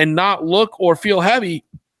and not look or feel heavy.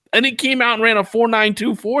 And he came out and ran a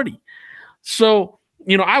 4.92 40. So,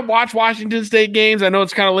 I watch Washington State games. I know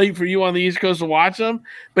it's kind of late for you on the East Coast to watch them,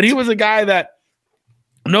 but he was a guy that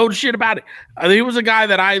no shit about it. He was a guy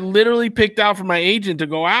that I literally picked out for my agent to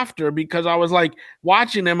go after because I was like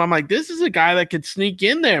watching him. I'm like, this is a guy that could sneak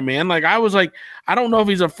in there, man. Like I was like, I don't know if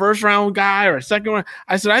he's a first round guy or a second round.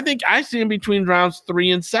 I said, I think I see him between rounds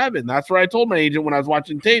 3 and 7. That's what I told my agent when I was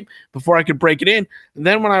watching tape before I could break it in. And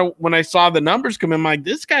then when I saw the numbers come in, I'm like,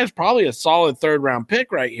 this guy's probably a solid 3rd round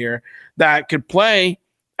pick right here that could play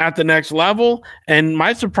at the next level and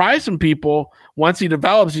might surprise some people once he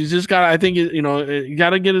develops. He's just got, I think, you got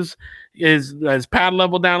to get his pad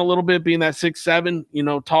level down a little bit, being that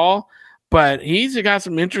 6'7", tall, but he's got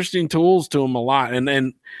some interesting tools to him a lot.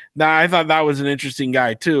 And I thought that was an interesting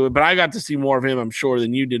guy too, but I got to see more of him, I'm sure,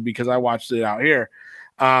 than you did because I watched it out here.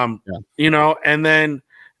 And then,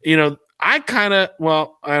 I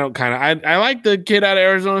like the kid out of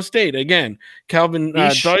Arizona State again, Kelvin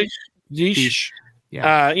Deesh.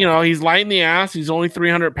 Yeah. He's light in the ass. He's only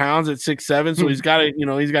 300 pounds at 6'7", so he's got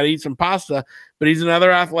to eat some pasta. But he's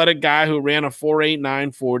another athletic guy who ran a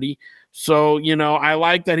 4.89 40. So I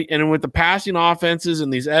like that. And with the passing offenses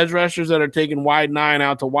and these edge rushers that are taking wide 9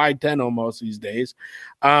 out to wide 10 almost these days,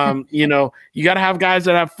 you got to have guys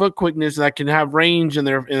that have foot quickness that can have range in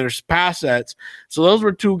their pass sets. So those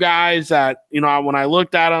were 2 guys that when I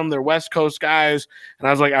looked at them, they're West Coast guys, and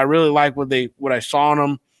I was like, I really like what I saw in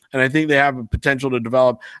them. And I think they have a potential to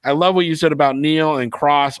develop. I love what you said about Neal and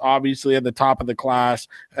Cross, obviously at the top of the class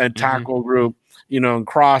and tackle group. And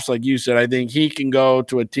Cross, like you said, I think he can go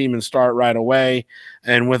to a team and start right away.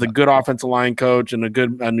 And with a good offensive line coach and a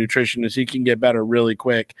good nutritionist, he can get better really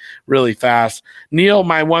quick, really fast. Neal,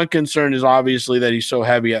 my one concern is obviously that he's so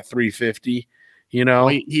heavy at 350.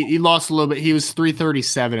 He lost a little bit. He was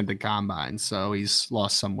 337 at the combine, so he's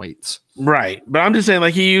lost some weights. Right. But I'm just saying,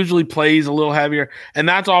 like, he usually plays a little heavier, and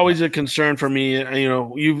that's always a concern for me.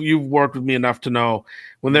 You've worked with me enough to know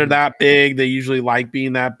when they're that big, they usually like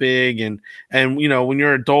being that big. And when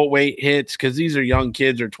your adult weight hits, because these are young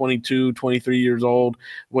kids, are 22, 23 years old,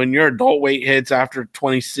 when your adult weight hits after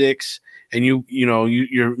 26 and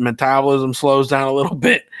your metabolism slows down a little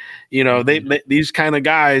bit, these kind of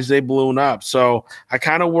guys, they balloon up. So I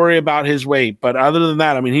kind of worry about his weight. But other than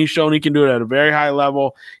that, I mean, he's shown he can do it at a very high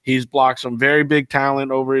level. He's blocked some very big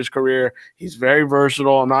talent over his career. He's very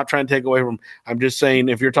versatile. I'm not trying to take away from him. I'm just saying,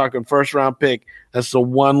 if you're talking 1st round pick, that's the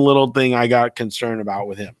one little thing I got concerned about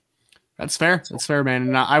with him. That's fair. That's fair, man.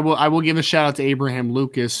 And I will give a shout out to Abraham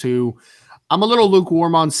Lucas, who I'm a little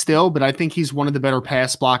lukewarm on still, but I think he's one of the better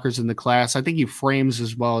pass blockers in the class. I think he frames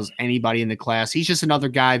as well as anybody in the class. He's just another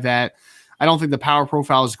guy that I don't think the power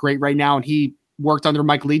profile is great right now. And he worked under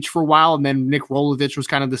Mike Leach for a while, and then Nick Rolovich was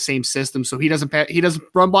kind of the same system. So he doesn't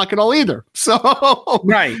run block at all either. So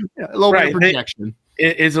right, a little bit of projection.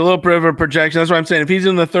 It's a little bit of a projection. That's what I'm saying. If he's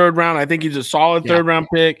in the 3rd round, I think he's a solid 3rd round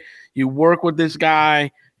pick. You work with this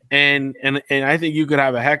guy, and I think you could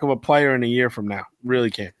have a heck of a player in a year from now.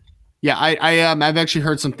 Really can. Yeah, I've actually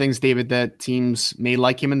heard some things, David, that teams may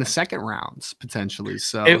like him in the 2nd rounds potentially.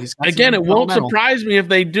 So it won't surprise me if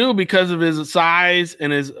they do because of his size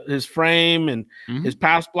and his frame and his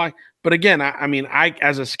pass block. But again, I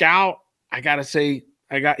as a scout, I gotta say,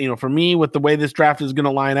 for me, with the way this draft is going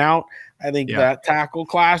to line out, I think that tackle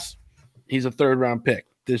class, he's a 3rd round pick.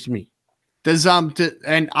 This is me.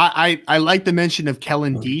 I like the mention of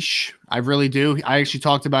Kellen Deesh. I really do. I actually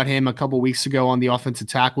talked about him a couple weeks ago on the Offensive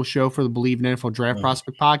Tackle Show for the Believe in NFL Draft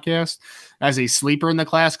Prospect podcast as a sleeper in the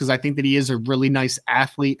class, because I think that he is a really nice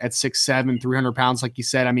athlete at 6'7", 300 pounds, like you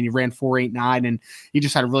said. I mean, he ran 4.89, and he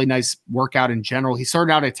just had a really nice workout in general. He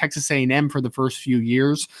started out at Texas A&M for the first few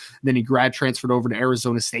years. Then he grad transferred over to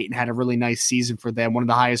Arizona State and had a really nice season for them, one of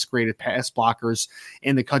the highest graded pass blockers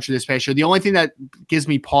in the country this past year. The only thing that gives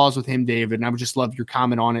me pause with him, David, and I would just love your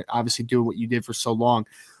comment on it, obviously doing what you did for so long,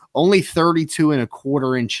 only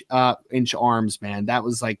 32.25 inch arms, man. That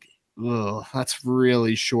was like, ugh, that's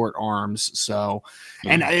really short arms. So,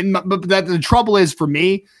 but the trouble is for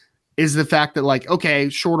me is the fact that, like, okay,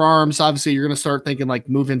 short arms, obviously you're going to start thinking like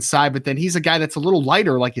move inside, but then he's a guy that's a little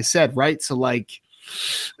lighter, like you said, right? So like,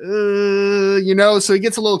 so he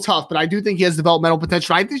gets a little tough, but I do think he has developmental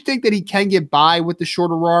potential. I do think that he can get by with the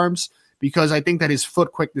shorter arms, because I think that his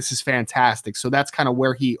foot quickness is fantastic. So that's kind of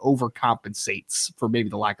where he overcompensates for maybe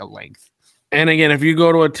the lack of length. And again, if you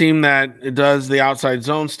go to a team that does the outside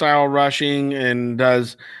zone style rushing and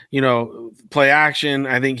does, play action,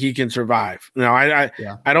 I think he can survive. Now,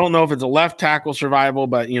 I don't know if it's a left tackle survival,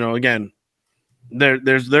 but again,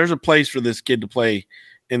 there's a place for this kid to play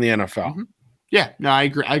in the NFL. Mm-hmm. Yeah, no, I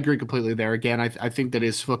agree completely there. Again, I think that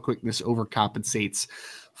his foot quickness overcompensates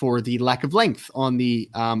for the lack of length on the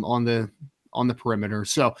perimeter.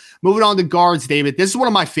 So moving on to guards, David, this is one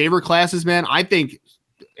of my favorite classes, man. I think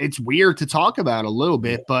it's weird to talk about a little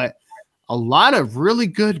bit, but a lot of really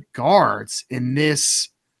good guards in this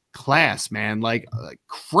class, man. Like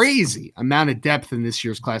crazy amount of depth in this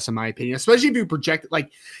year's class, in my opinion, especially if you project,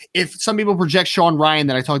 like if some people project Sean Ryan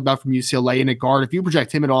that I talked about from UCLA in a guard, if you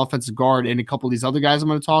project him at offensive guard and a couple of these other guys I'm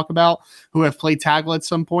going to talk about who have played tackle at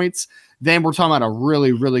some points, then we're talking about a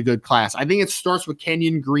really, really good class. I think it starts with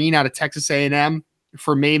Kenyon Green out of Texas A&M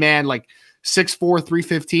for me, man, like 6'4",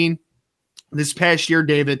 315 this past year,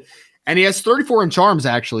 David. And he has 34-inch arms,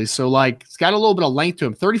 actually. So, like, it's got a little bit of length to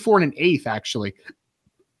him. 34 and an eighth, actually.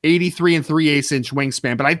 83 and 3/8 inch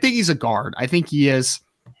wingspan. But I think he's a guard. I think he is,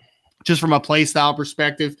 just from a play style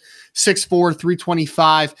perspective. 6'4",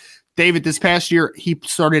 325. David, this past year, he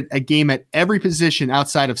started a game at every position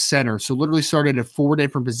outside of center. So literally started at 4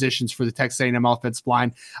 different positions for the Texas A&M offensive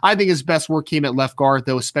line. I think his best work came at left guard,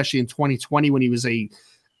 though, especially in 2020 when he was a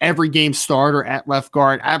every game starter at left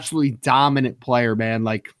guard. Absolutely dominant player, man.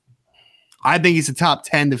 Like, I think he's a top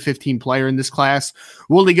 10 to 15 player in this class.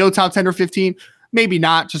 Will he go top 10 or 15? Maybe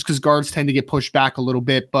not, just because guards tend to get pushed back a little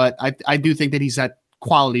bit. But I do think that he's that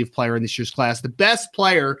quality of player in this year's class. The best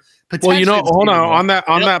player potentially. Well, hold on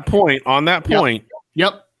that point.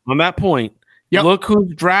 Yep. Look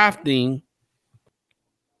who's drafting.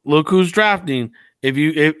 And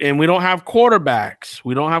we don't have quarterbacks.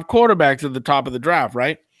 We don't have quarterbacks at the top of the draft,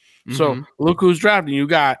 right? Mm-hmm. So look who's drafting. You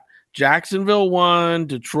got Jacksonville 1,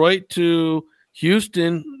 Detroit 2,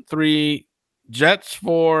 Houston 3, Jets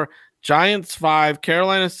 4, Giants 5,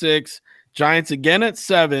 Carolina 6, Giants again at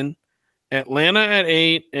 7, Atlanta at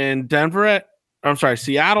 8, and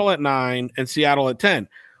Seattle at 9, and Seattle at 10.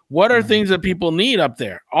 What are things that people need up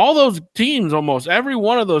there? All those teams, almost every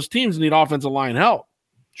one of those teams, need offensive line help.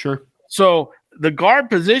 Sure. So the guard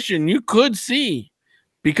position you could see,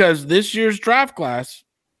 because this year's draft class,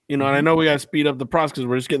 and I know we got to speed up the process because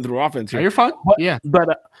we're just getting through offense here. You're fine. Yeah.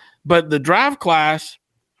 But the draft class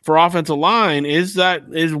for offensive line is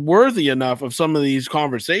worthy enough of some of these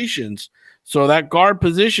conversations. So that guard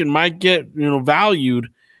position might get, valued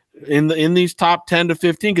in these top 10 to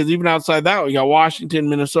 15, because even outside that, we got Washington,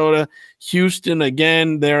 Minnesota, Houston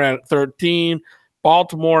again, they're at 13,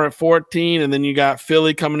 Baltimore at 14, and then you got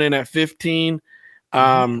Philly coming in at 15.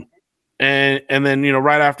 And then,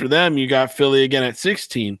 right after them, you got Philly again at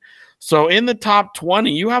 16. So in the top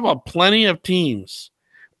 20, you have plenty of teams.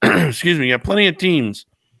 Excuse me. You have plenty of teams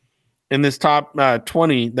in this top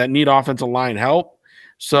 20 that need offensive line help.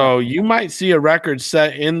 So you might see a record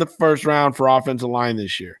set in the first round for offensive line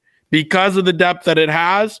this year because of the depth that it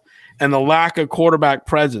has and the lack of quarterback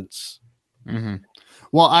presence. Mm-hmm.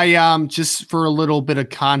 Well, I just for a little bit of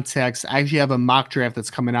context, I actually have a mock draft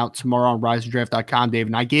that's coming out tomorrow on risedraft.com, Dave,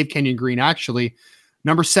 and I gave Kenyon Green actually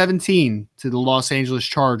number 17 to the Los Angeles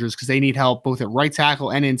Chargers because they need help both at right tackle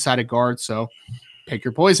and inside of guard. So pick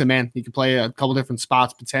your poison, man. He can play a couple different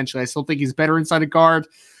spots potentially. I still think he's better inside of guard,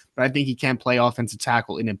 but I think he can play offensive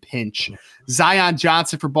tackle in a pinch. Zion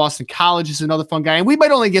Johnson for Boston College is another fun guy. And we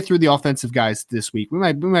might only get through the offensive guys this week. We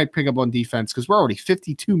might pick up on defense because we're already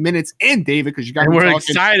 52 minutes in, David, because you got we're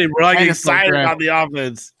excited. We're excited about the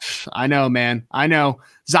offense. I know, man. I know.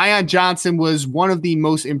 Zion Johnson was one of the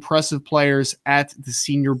most impressive players at the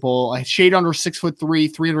Senior Bowl. A shade under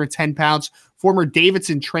 6'3", 310 pounds. Former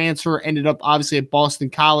Davidson transfer, ended up obviously at Boston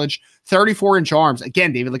College. 34-inch arms.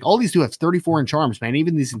 Again, David, like all these do have 34-inch arms, man.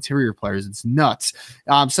 Even these interior players, it's nuts.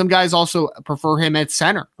 Some guys also prefer him at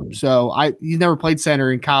center. So he never played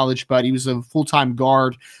center in college, but he was a full-time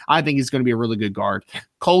guard. I think he's going to be a really good guard.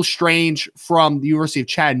 Cole Strange from the University of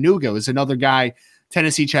Chattanooga is another guy,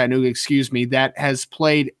 Tennessee Chattanooga, that has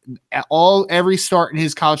played every start in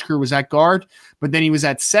his college career was at guard, but then he was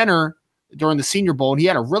at center during the Senior Bowl, and he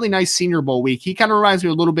had a really nice Senior Bowl week. He kind of reminds me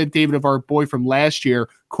a little bit, David, of our boy from last year,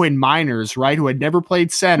 Quinn Miners, right, who had never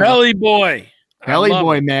played center. Belly boy,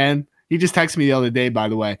 man. He just texted me the other day, by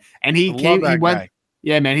the way, and he went. Guy.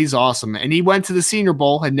 Yeah, man, he's awesome, and he went to the Senior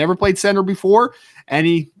Bowl, had never played center before, and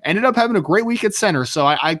he ended up having a great week at center. So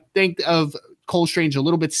I think of Cole Strange a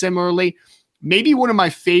little bit similarly. Maybe one of my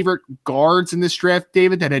favorite guards in this draft,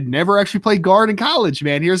 David, that had never actually played guard in college,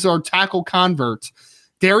 man. Here's our tackle convert.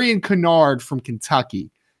 Darian Kennard from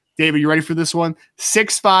Kentucky. David, you ready for this one?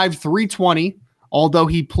 6'5", 320, although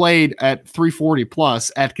he played at 340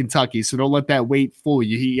 plus at Kentucky. So don't let that weight fool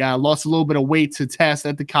you. He lost a little bit of weight to test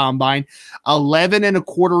at the combine. 11 and a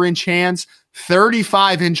quarter inch hands,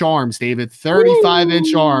 35 inch arms, David, 35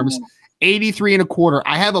 inch arms, 83 and a quarter.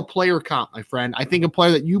 I have a player comp, my friend. I think a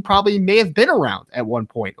player that you probably may have been around at one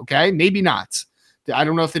point. Okay. Maybe not. I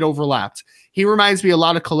don't know if it overlapped. He reminds me a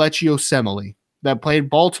lot of Kelechi Osemele that played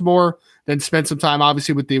Baltimore, then spent some time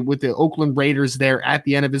obviously with the Oakland Raiders there at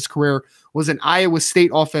the end of his career, was an Iowa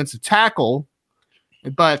State offensive tackle,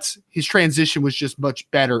 but his transition was just much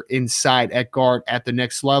better inside at guard at the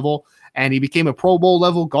next level. And he became a Pro Bowl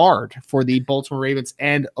level guard for the Baltimore Ravens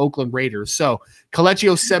and Oakland Raiders. So Kelechi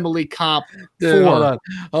Osemele comp. Dude, hold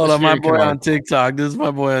on. My boy on TikTok. This is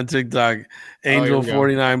my boy on TikTok. Angel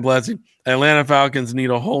 49 Blessing. Atlanta Falcons need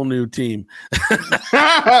a whole new team.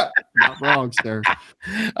 Not wrong, sir.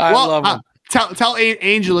 I love him. Tell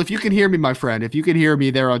Angel, if you can hear me, my friend, if you can hear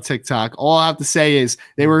me there on TikTok, all I have to say is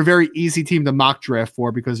they were a very easy team to mock draft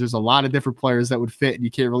for because there's a lot of different players that would fit and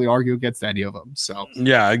you can't really argue against any of them. So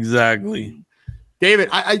yeah, exactly. David,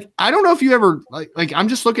 I don't know if you ever like I'm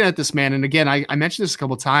just looking at this, man. And again, I mentioned this a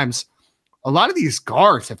couple of times. A lot of these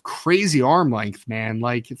guards have crazy arm length, man.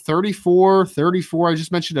 Like 34. I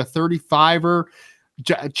just mentioned a 35er.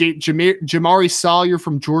 Jamari Sawyer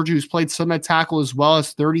from Georgia, who's played some at tackle as well,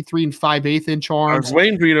 as 33 and 5/8 inch arms. I was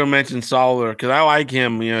waiting for you to mention Sawyer because I like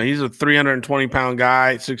him. You know, he's a 320-pound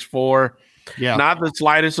guy, 6'4". Yeah, not the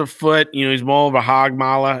slightest of foot. You know, he's more of a hog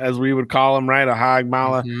mala, as we would call him, right? A hog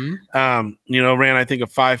mala. Mm-hmm. You know, ran I think a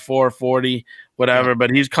 5'4", 40, whatever. Yeah. But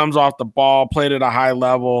he comes off the ball, played at a high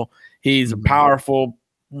level. He's a powerful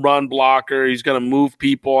run blocker. He's going to move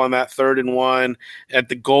people on that 3rd and 1 at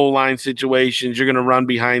the goal line situations. You're going to run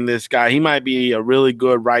behind this guy. He might be a really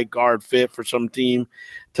good right guard fit for some team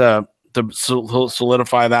to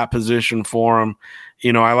solidify that position for him.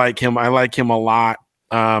 You know, I like him. I like him a lot.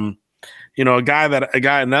 You know,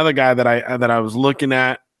 another guy that I was looking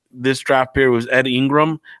at this draft period was Ed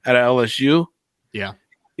Ingram at LSU. Yeah.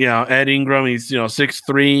 You know, Ed Ingram, he's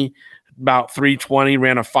 6'3", about 320,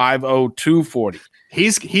 ran a 5.02 40.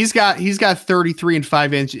 He's got 33 and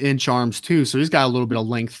 5-inch arms too, so he's got a little bit of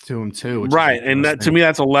length to him too. Right, and that to me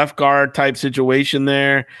that's a left guard type situation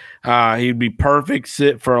there. He'd be perfect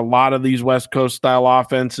fit for a lot of these West Coast style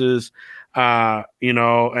offenses. You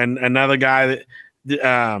know, and another guy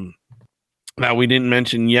that we didn't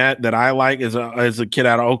mention yet that I like is a kid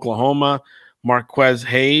out of Oklahoma, Marquez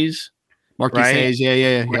Hayes. Hayes,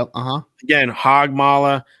 yeah. Yep. Again, hog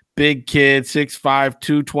mala. Big kid, 6'5",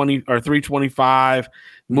 220 or 325,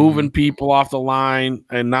 moving people off the line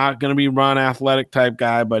and not going to be run athletic type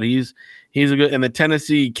guy, but he's a good. And the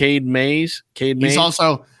Tennessee, Cade Mays. He's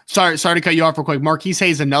also sorry to cut you off real quick. Marquise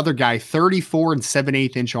Hayes, another guy, 34 and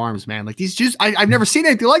 7/8 inch arms, man. Like these, just I've never seen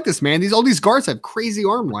anything like this, man. All these guards have crazy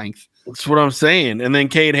arm length. That's what I'm saying. And then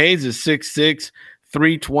Cade Hayes is 6'6",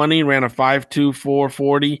 320, ran a 5'2",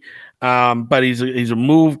 440. But he's a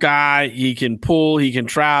move guy. He can pull, he can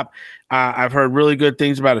trap. I've heard really good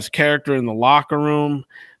things about his character in the locker room.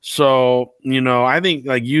 So, you know, I think,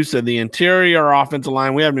 like you said, the interior offensive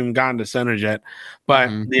line, we haven't even gotten to centers yet, but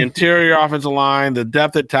the interior offensive line, the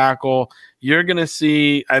depth at tackle, you're going to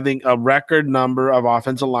see, I think, a record number of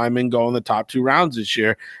offensive linemen go in the top 2 rounds this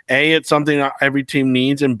year. A, it's something every team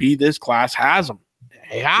needs, and B, this class has them.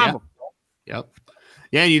 They have them. Yep.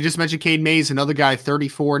 Yeah, you just mentioned Cade Mays, another guy,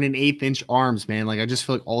 34 and 1/8 inch arms, man. Like, I just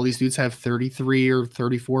feel like all these dudes have 33 or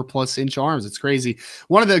 34 plus inch arms. It's crazy.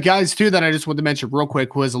 One of the guys, too, that I just wanted to mention real quick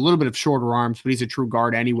who has a little bit of shorter arms, but he's a true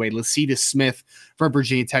guard anyway, Lecitus Smith from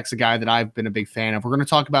Virginia Tech's a guy that I've been a big fan of. We're going to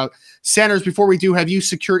talk about centers. Before we do, have you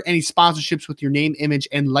secured any sponsorships with your name, image,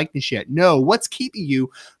 and likeness yet? No. What's keeping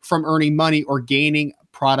you from earning money or gaining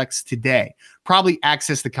products today? Probably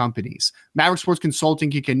access to companies. Maverick Sports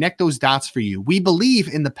Consulting can connect those dots for you. We believe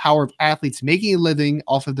in the power of athletes making a living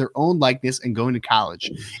off of their own likeness and going to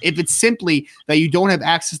college. If it's simply that you don't have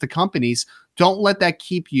access to companies, don't let that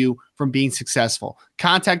keep you from being successful.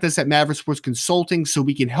 Contact us at Maverick Sports Consulting so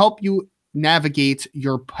we can help you navigate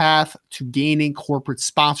your path to gaining corporate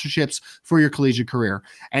sponsorships for your collegiate career.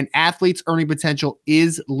 And athletes' earning potential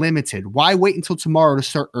is limited. Why wait until tomorrow to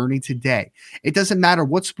start earning today? It doesn't matter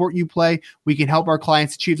what sport you play. We can help our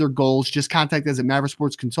clients achieve their goals. Just contact us at Maverick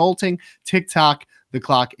Sports Consulting. TikTok, the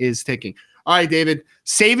clock is ticking. All right, David,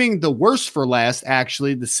 saving the worst for last,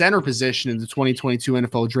 actually, the center position in the 2022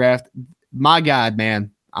 NFL draft. My God, man,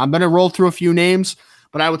 I'm going to roll through a few names,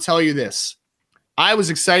 but I will tell you this. I was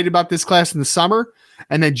excited about this class in the summer,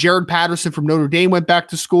 and then Jared Patterson from Notre Dame went back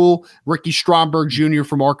to school. Ricky Stromberg Jr.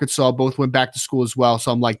 from Arkansas both went back to school as well.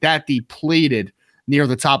 So I'm like, that depleted near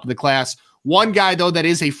the top of the class. One guy, though, that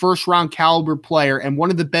is a first-round caliber player and one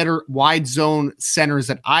of the better wide zone centers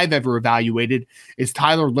that I've ever evaluated is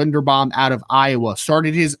Tyler Linderbaum out of Iowa.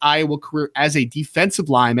 Started his Iowa career as a defensive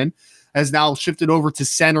lineman, has now shifted over to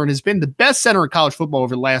center and has been the best center in college football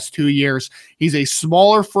over the last 2 years. He's a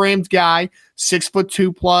smaller framed guy,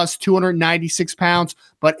 6'2" plus, 296 pounds,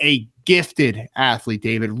 but a gifted athlete,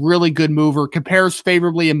 David. Really good mover. Compares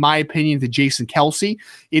favorably, in my opinion, to Jason Kelce.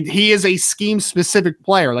 He is a scheme-specific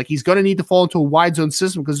player. Like, he's going to need to fall into a wide zone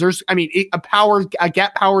system because a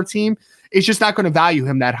gap power team is just not going to value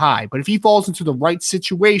him that high. But if he falls into the right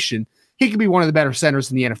situation, he could be one of the better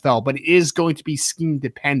centers in the NFL, but it is going to be scheme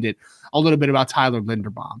dependent. A little bit about Tyler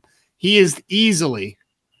Linderbaum. He is easily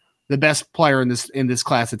the best player in this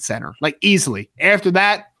class at center. Like, easily. After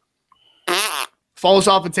that, falls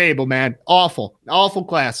off the table, man. Awful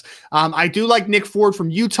class. I do like Nick Ford from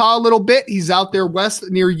Utah a little bit. He's out there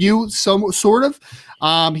west near you, sort of.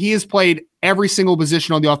 He has played every single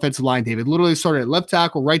position on the offensive line, David. Literally started at left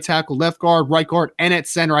tackle, left guard, right guard, and at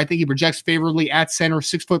center. I think he projects favorably at center,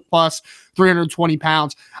 6 foot plus, 320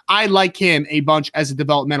 pounds. I like him a bunch as a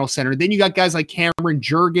developmental center. Then you got guys like Cameron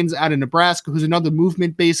Jurgens out of Nebraska, who's another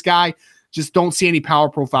movement-based guy. Just don't see any power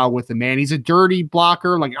profile with him, man. He's a dirty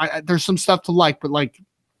blocker. Like, there's some stuff to like, but like,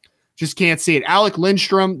 just can't see it. Alec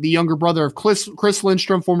Lindstrom, the younger brother of Chris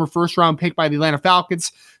Lindstrom, former first-round pick by the Atlanta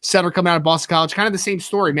Falcons, center coming out of Boston College. Kind of the same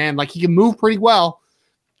story, man. Like, he can move pretty well,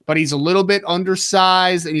 but he's a little bit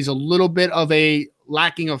undersized, and he's a little bit of a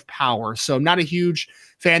lacking of power. So I'm not a huge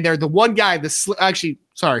fan there. The one guy,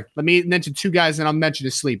 let me mention two guys, and I'll mention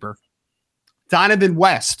a sleeper. Donovan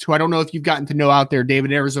West, who I don't know if you've gotten to know out there,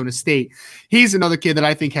 David, Arizona State. He's another kid that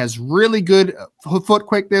I think has really good foot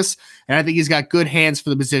quickness, and I think he's got good hands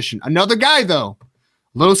for the position. Another guy, though,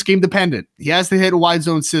 a little scheme dependent. He has to hit a wide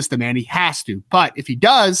zone system, and he has to. But if he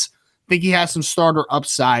does, I think he has some starter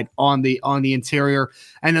upside on the interior.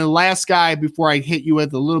 And then the last guy, before I hit you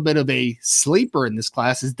with a little bit of a sleeper in this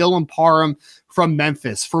class, is Dylan Parham from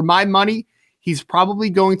Memphis. For my money, he's probably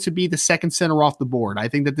going to be the second center off the board. I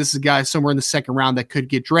think that this is a guy somewhere in the second round that could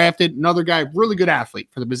get drafted. Another guy, really good athlete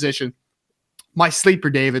for the position. My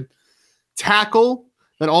sleeper, David. Tackle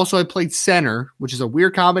that also had played center, which is a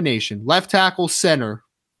weird combination. Left tackle, center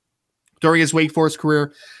during his Wake Forest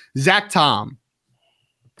career. Zach Tom.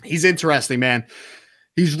 He's interesting, man.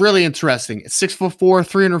 He's really interesting. 6'4",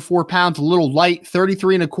 304 pounds, a little light,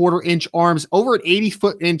 33.25-inch arms, over an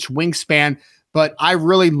 80-inch wingspan. But I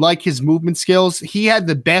really like his movement skills. He had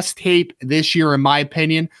the best tape this year, in my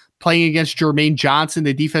opinion, playing against Jermaine Johnson,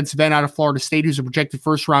 the defensive end out of Florida State, who's a projected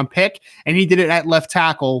first-round pick, and he did it at left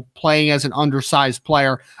tackle, playing as an undersized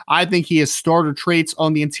player. I think he has starter traits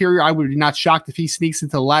on the interior. I would be not shocked if he sneaks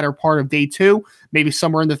into the latter part of day 2, maybe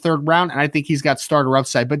somewhere in the third round, and I think he's got starter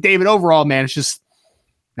upside. But, David, overall, man, it's just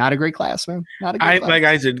not a great class, man. Not a great class. Like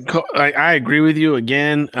I said, I agree with you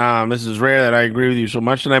again. This is rare that I agree with you so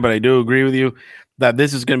much tonight, but I do agree with you that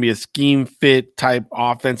this is going to be a scheme fit type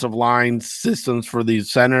offensive line systems for these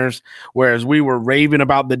centers. Whereas we were raving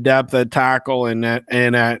about the depth at tackle and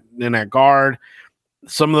at guard.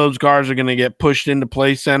 Some of those guards are going to get pushed into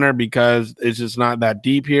play center because it's just not that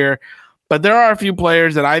deep here. But there are a few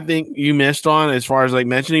players that I think you missed on as far as like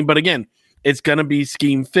mentioning. But again, it's going to be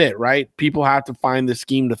scheme fit, right? People have to find the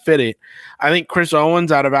scheme to fit it. I think Chris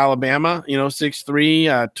Owens out of Alabama,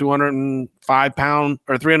 6'3", 205 pound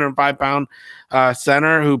or 305 pound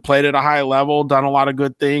center who played at a high level, done a lot of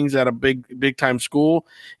good things at a big time school,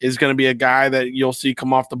 is going to be a guy that you'll see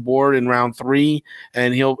come off the board in round 3,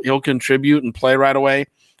 and he'll contribute and play right away.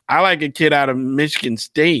 I like a kid out of Michigan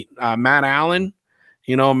State, Matt Allen.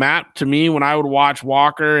 Matt, to me, when I would watch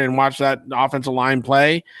Walker and watch that offensive line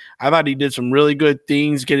play, I thought he did some really good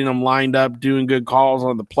things, getting them lined up, doing good calls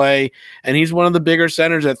on the play. And he's one of the bigger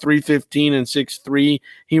centers at 315 and 6'3".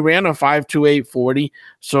 He ran a 5.28 40.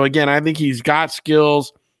 So, again, I think he's got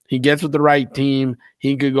skills. He gets with the right team.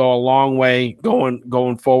 He could go a long way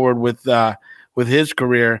going forward with his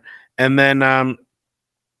career. And then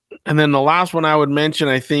the last one I would mention,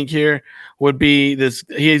 I think, here would be this.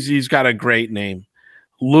 He's got a great name.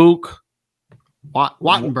 Luke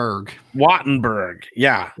Wattenberg.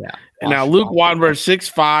 Yeah. Now Luke Wattenberg,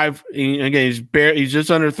 6'5". Again, he's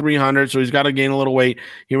just under 300, so he's got to gain a little weight.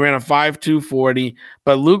 He ran a 5.2 40,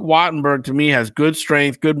 but Luke Wattenberg to me has good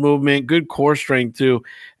strength, good movement, good core strength too,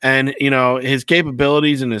 and his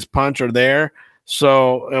capabilities and his punch are there.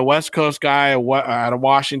 So a West Coast guy out of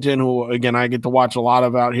Washington, who again I get to watch a lot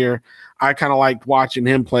of out here. I kind of liked watching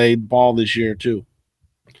him play ball this year too.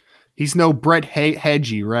 He's no Brett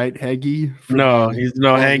Heggie, right? Heggie? No, he's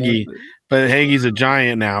no Heggie. But Hagee's a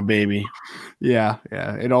giant now, baby. Yeah.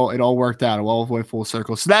 It all worked out. It all went full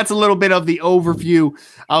circle. So that's a little bit of the overview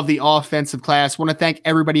of the offensive class. I want to thank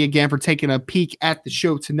everybody again for taking a peek at the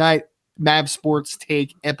show tonight. Mavs Sports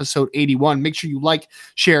Take episode 81. Make sure you like,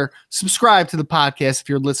 share, subscribe to the podcast if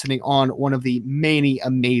you're listening on one of the many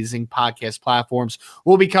amazing podcast platforms.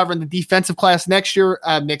 We'll be covering the defensive class next week.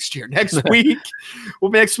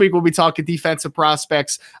 Next week, we'll be talking defensive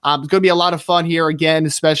prospects. It's going to be a lot of fun here again,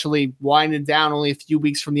 especially winding down only a few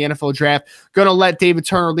weeks from the NFL draft. Going to let David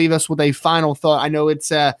Turner leave us with a final thought. I know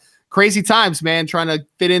it's crazy times, man, trying to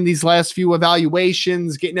fit in these last few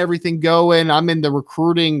evaluations, getting everything going. I'm in the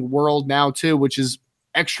recruiting world now too, which is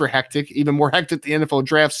extra hectic, even more hectic the NFL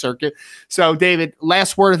draft circuit. So, David,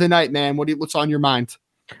 last word of the night, man. What's on your mind?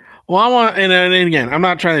 Well, I want, and again, I'm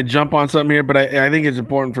not trying to jump on something here, but I think it's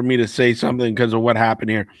important for me to say something because of what happened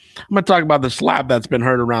here. I'm going to talk about the slap that's been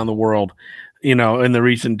heard around the world, in the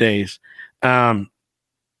recent days. When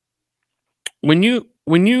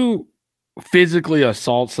you physically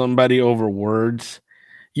assault somebody over words,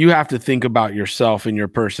 you have to think about yourself and your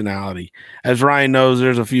personality. As Ryan knows,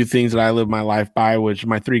 there's a few things that I live my life by, which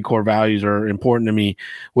my 3 core values are important to me,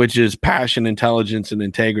 which is passion, intelligence, and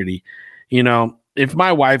integrity. If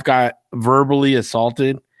my wife got verbally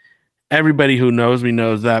assaulted, everybody who knows me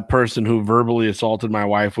knows that person who verbally assaulted my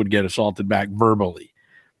wife would get assaulted back verbally.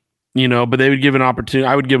 But they would give an opportunity.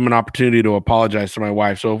 I would give them an opportunity to apologize to my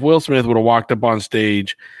wife. So if Will Smith would have walked up on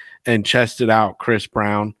stage and chested out Chris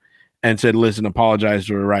Brown and said, listen, apologize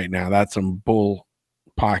to her right now. That's some bull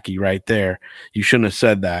pocky right there. You shouldn't have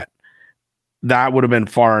said that. That would have been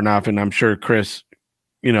far enough. And I'm sure Chris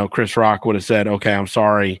Rock would have said, okay, I'm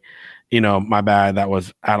sorry. My bad. That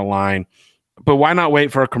was out of line. But why not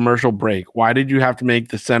wait for a commercial break? Why did you have to make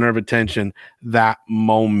the center of attention that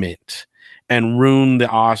moment and ruin the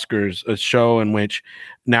Oscars, a show in which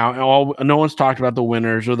now no one's talked about the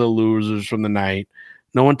winners or the losers from the night.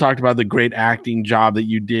 No one talked about the great acting job that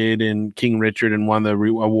you did in King Richard and won the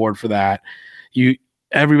award for that.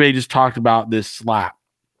 Everybody just talked about this slap.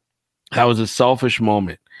 That was a selfish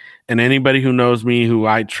moment. And anybody who knows me, who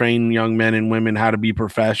I train young men and women how to be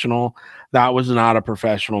professional, that was not a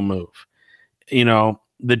professional move.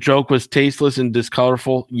 The joke was tasteless and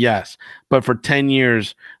discolorful, yes. But for 10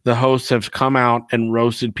 years, the hosts have come out and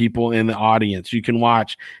roasted people in the audience. You can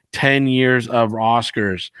watch 10 years of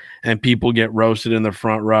Oscars and people get roasted in the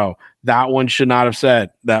front row. That one should not have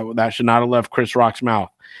said that. That should not have left Chris Rock's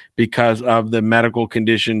mouth because of the medical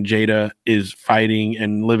condition Jada is fighting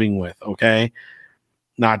and living with, okay?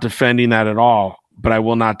 Not defending that at all. But I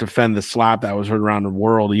will not defend the slap that was heard around the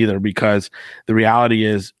world either, because the reality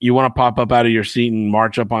is you want to pop up out of your seat and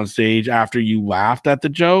march up on stage after you laughed at the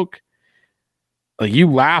joke. Like,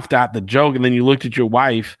 you laughed at the joke and then you looked at your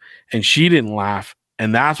wife and she didn't laugh.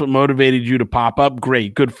 And that's what motivated you to pop up.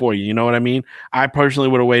 Great. Good for you. You know what I mean? I personally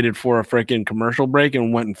would have waited for a freaking commercial break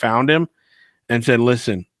and went and found him and said,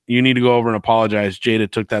 listen, you need to go over and apologize.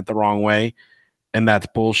 Jada took that the wrong way. And that's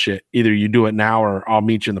bullshit. Either you do it now or I'll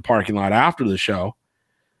meet you in the parking lot after the show.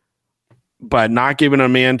 But not giving a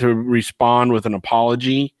man to respond with an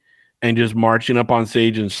apology and just marching up on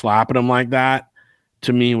stage and slapping him like that,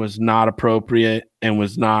 to me, was not appropriate and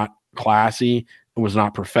was not classy and was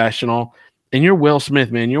not professional. And you're Will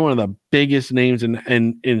Smith, man. You're one of the biggest names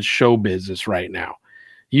in show business right now.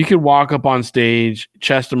 You could walk up on stage,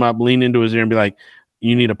 chest him up, lean into his ear and be like,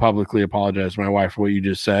 you need to publicly apologize to my wife for what you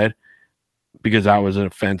just said, because that was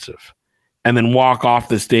offensive. And then walk off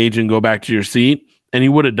the stage and go back to your seat, and he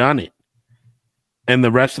would have done it. And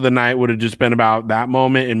the rest of the night would have just been about that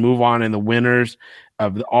moment and move on. And the winners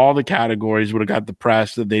of all the categories would have got the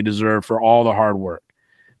press that they deserve for all the hard work.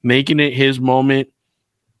 Making it his moment,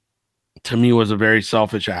 to me, was a very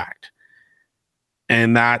selfish act.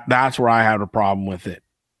 And that's where I had a problem with it.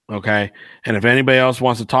 Okay. And if anybody else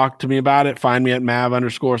wants to talk to me about it, find me at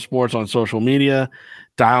Mav_sports on social media.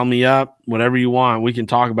 Dial me up, whatever you want. We can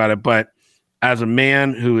talk about it. But as a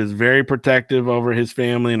man who is very protective over his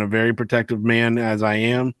family and a very protective man as I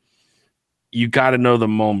am, you got to know the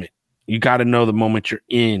moment. You got to know the moment you're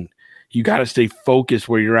in. You got to stay focused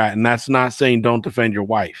where you're at. And that's not saying don't defend your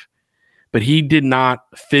wife. But he did not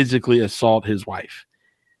physically assault his wife.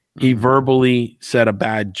 He verbally said a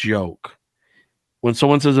bad joke. When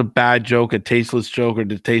someone says a bad joke, a tasteless joke, or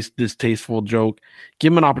distasteful joke,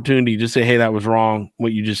 give them an opportunity. Just say, hey, that was wrong.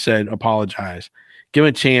 What you just said, apologize. Give them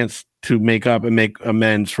a chance to make up and make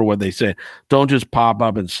amends for what they said. Don't just pop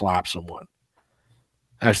up and slap someone.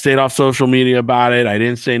 I've stayed off social media about it. I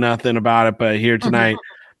didn't say nothing about it, but here tonight,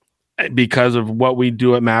 because of what we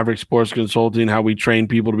do at Maverick Sports Consulting, how we train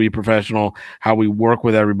people to be professional, how we work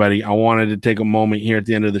with everybody, I wanted to take a moment here at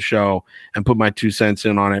the end of the show and put my 2 cents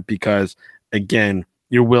in on it because, again,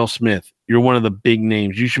 you're Will Smith. You're one of the big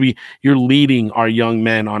names. You're leading our young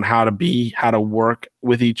men on how to work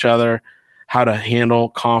with each other, how to handle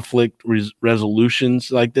conflict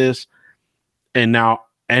resolutions like this. And now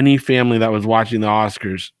any family that was watching the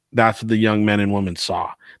Oscars, that's what the young men and women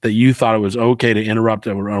saw, that you thought it was okay to interrupt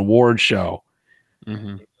an award show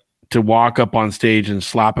to walk up on stage and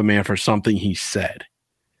slap a man for something he said.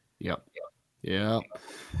 Yep.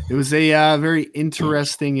 It was a very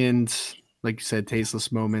interesting and, like you said,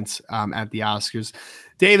 tasteless moments at the Oscars.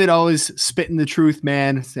 David always spitting the truth,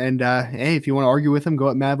 man. And hey, if you want to argue with him, go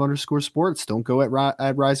at Mav_sports. Don't go at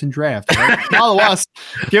Rise and Draft. Right? Follow us.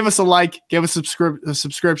 Give us a like. Give us a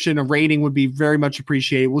subscription. A rating would be very much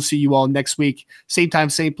appreciated. We'll see you all next week. Same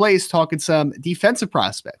time, same place. Talking some defensive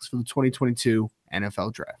prospects for the 2022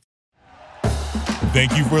 NFL Draft.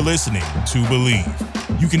 Thank you for listening to Believe.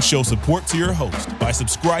 You can show support to your host by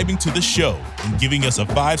subscribing to the show and giving us a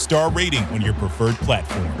 5-star rating on your preferred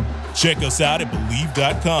platform. Check us out at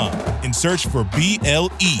Believe.com and search for BLEAV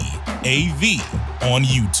on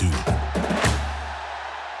YouTube.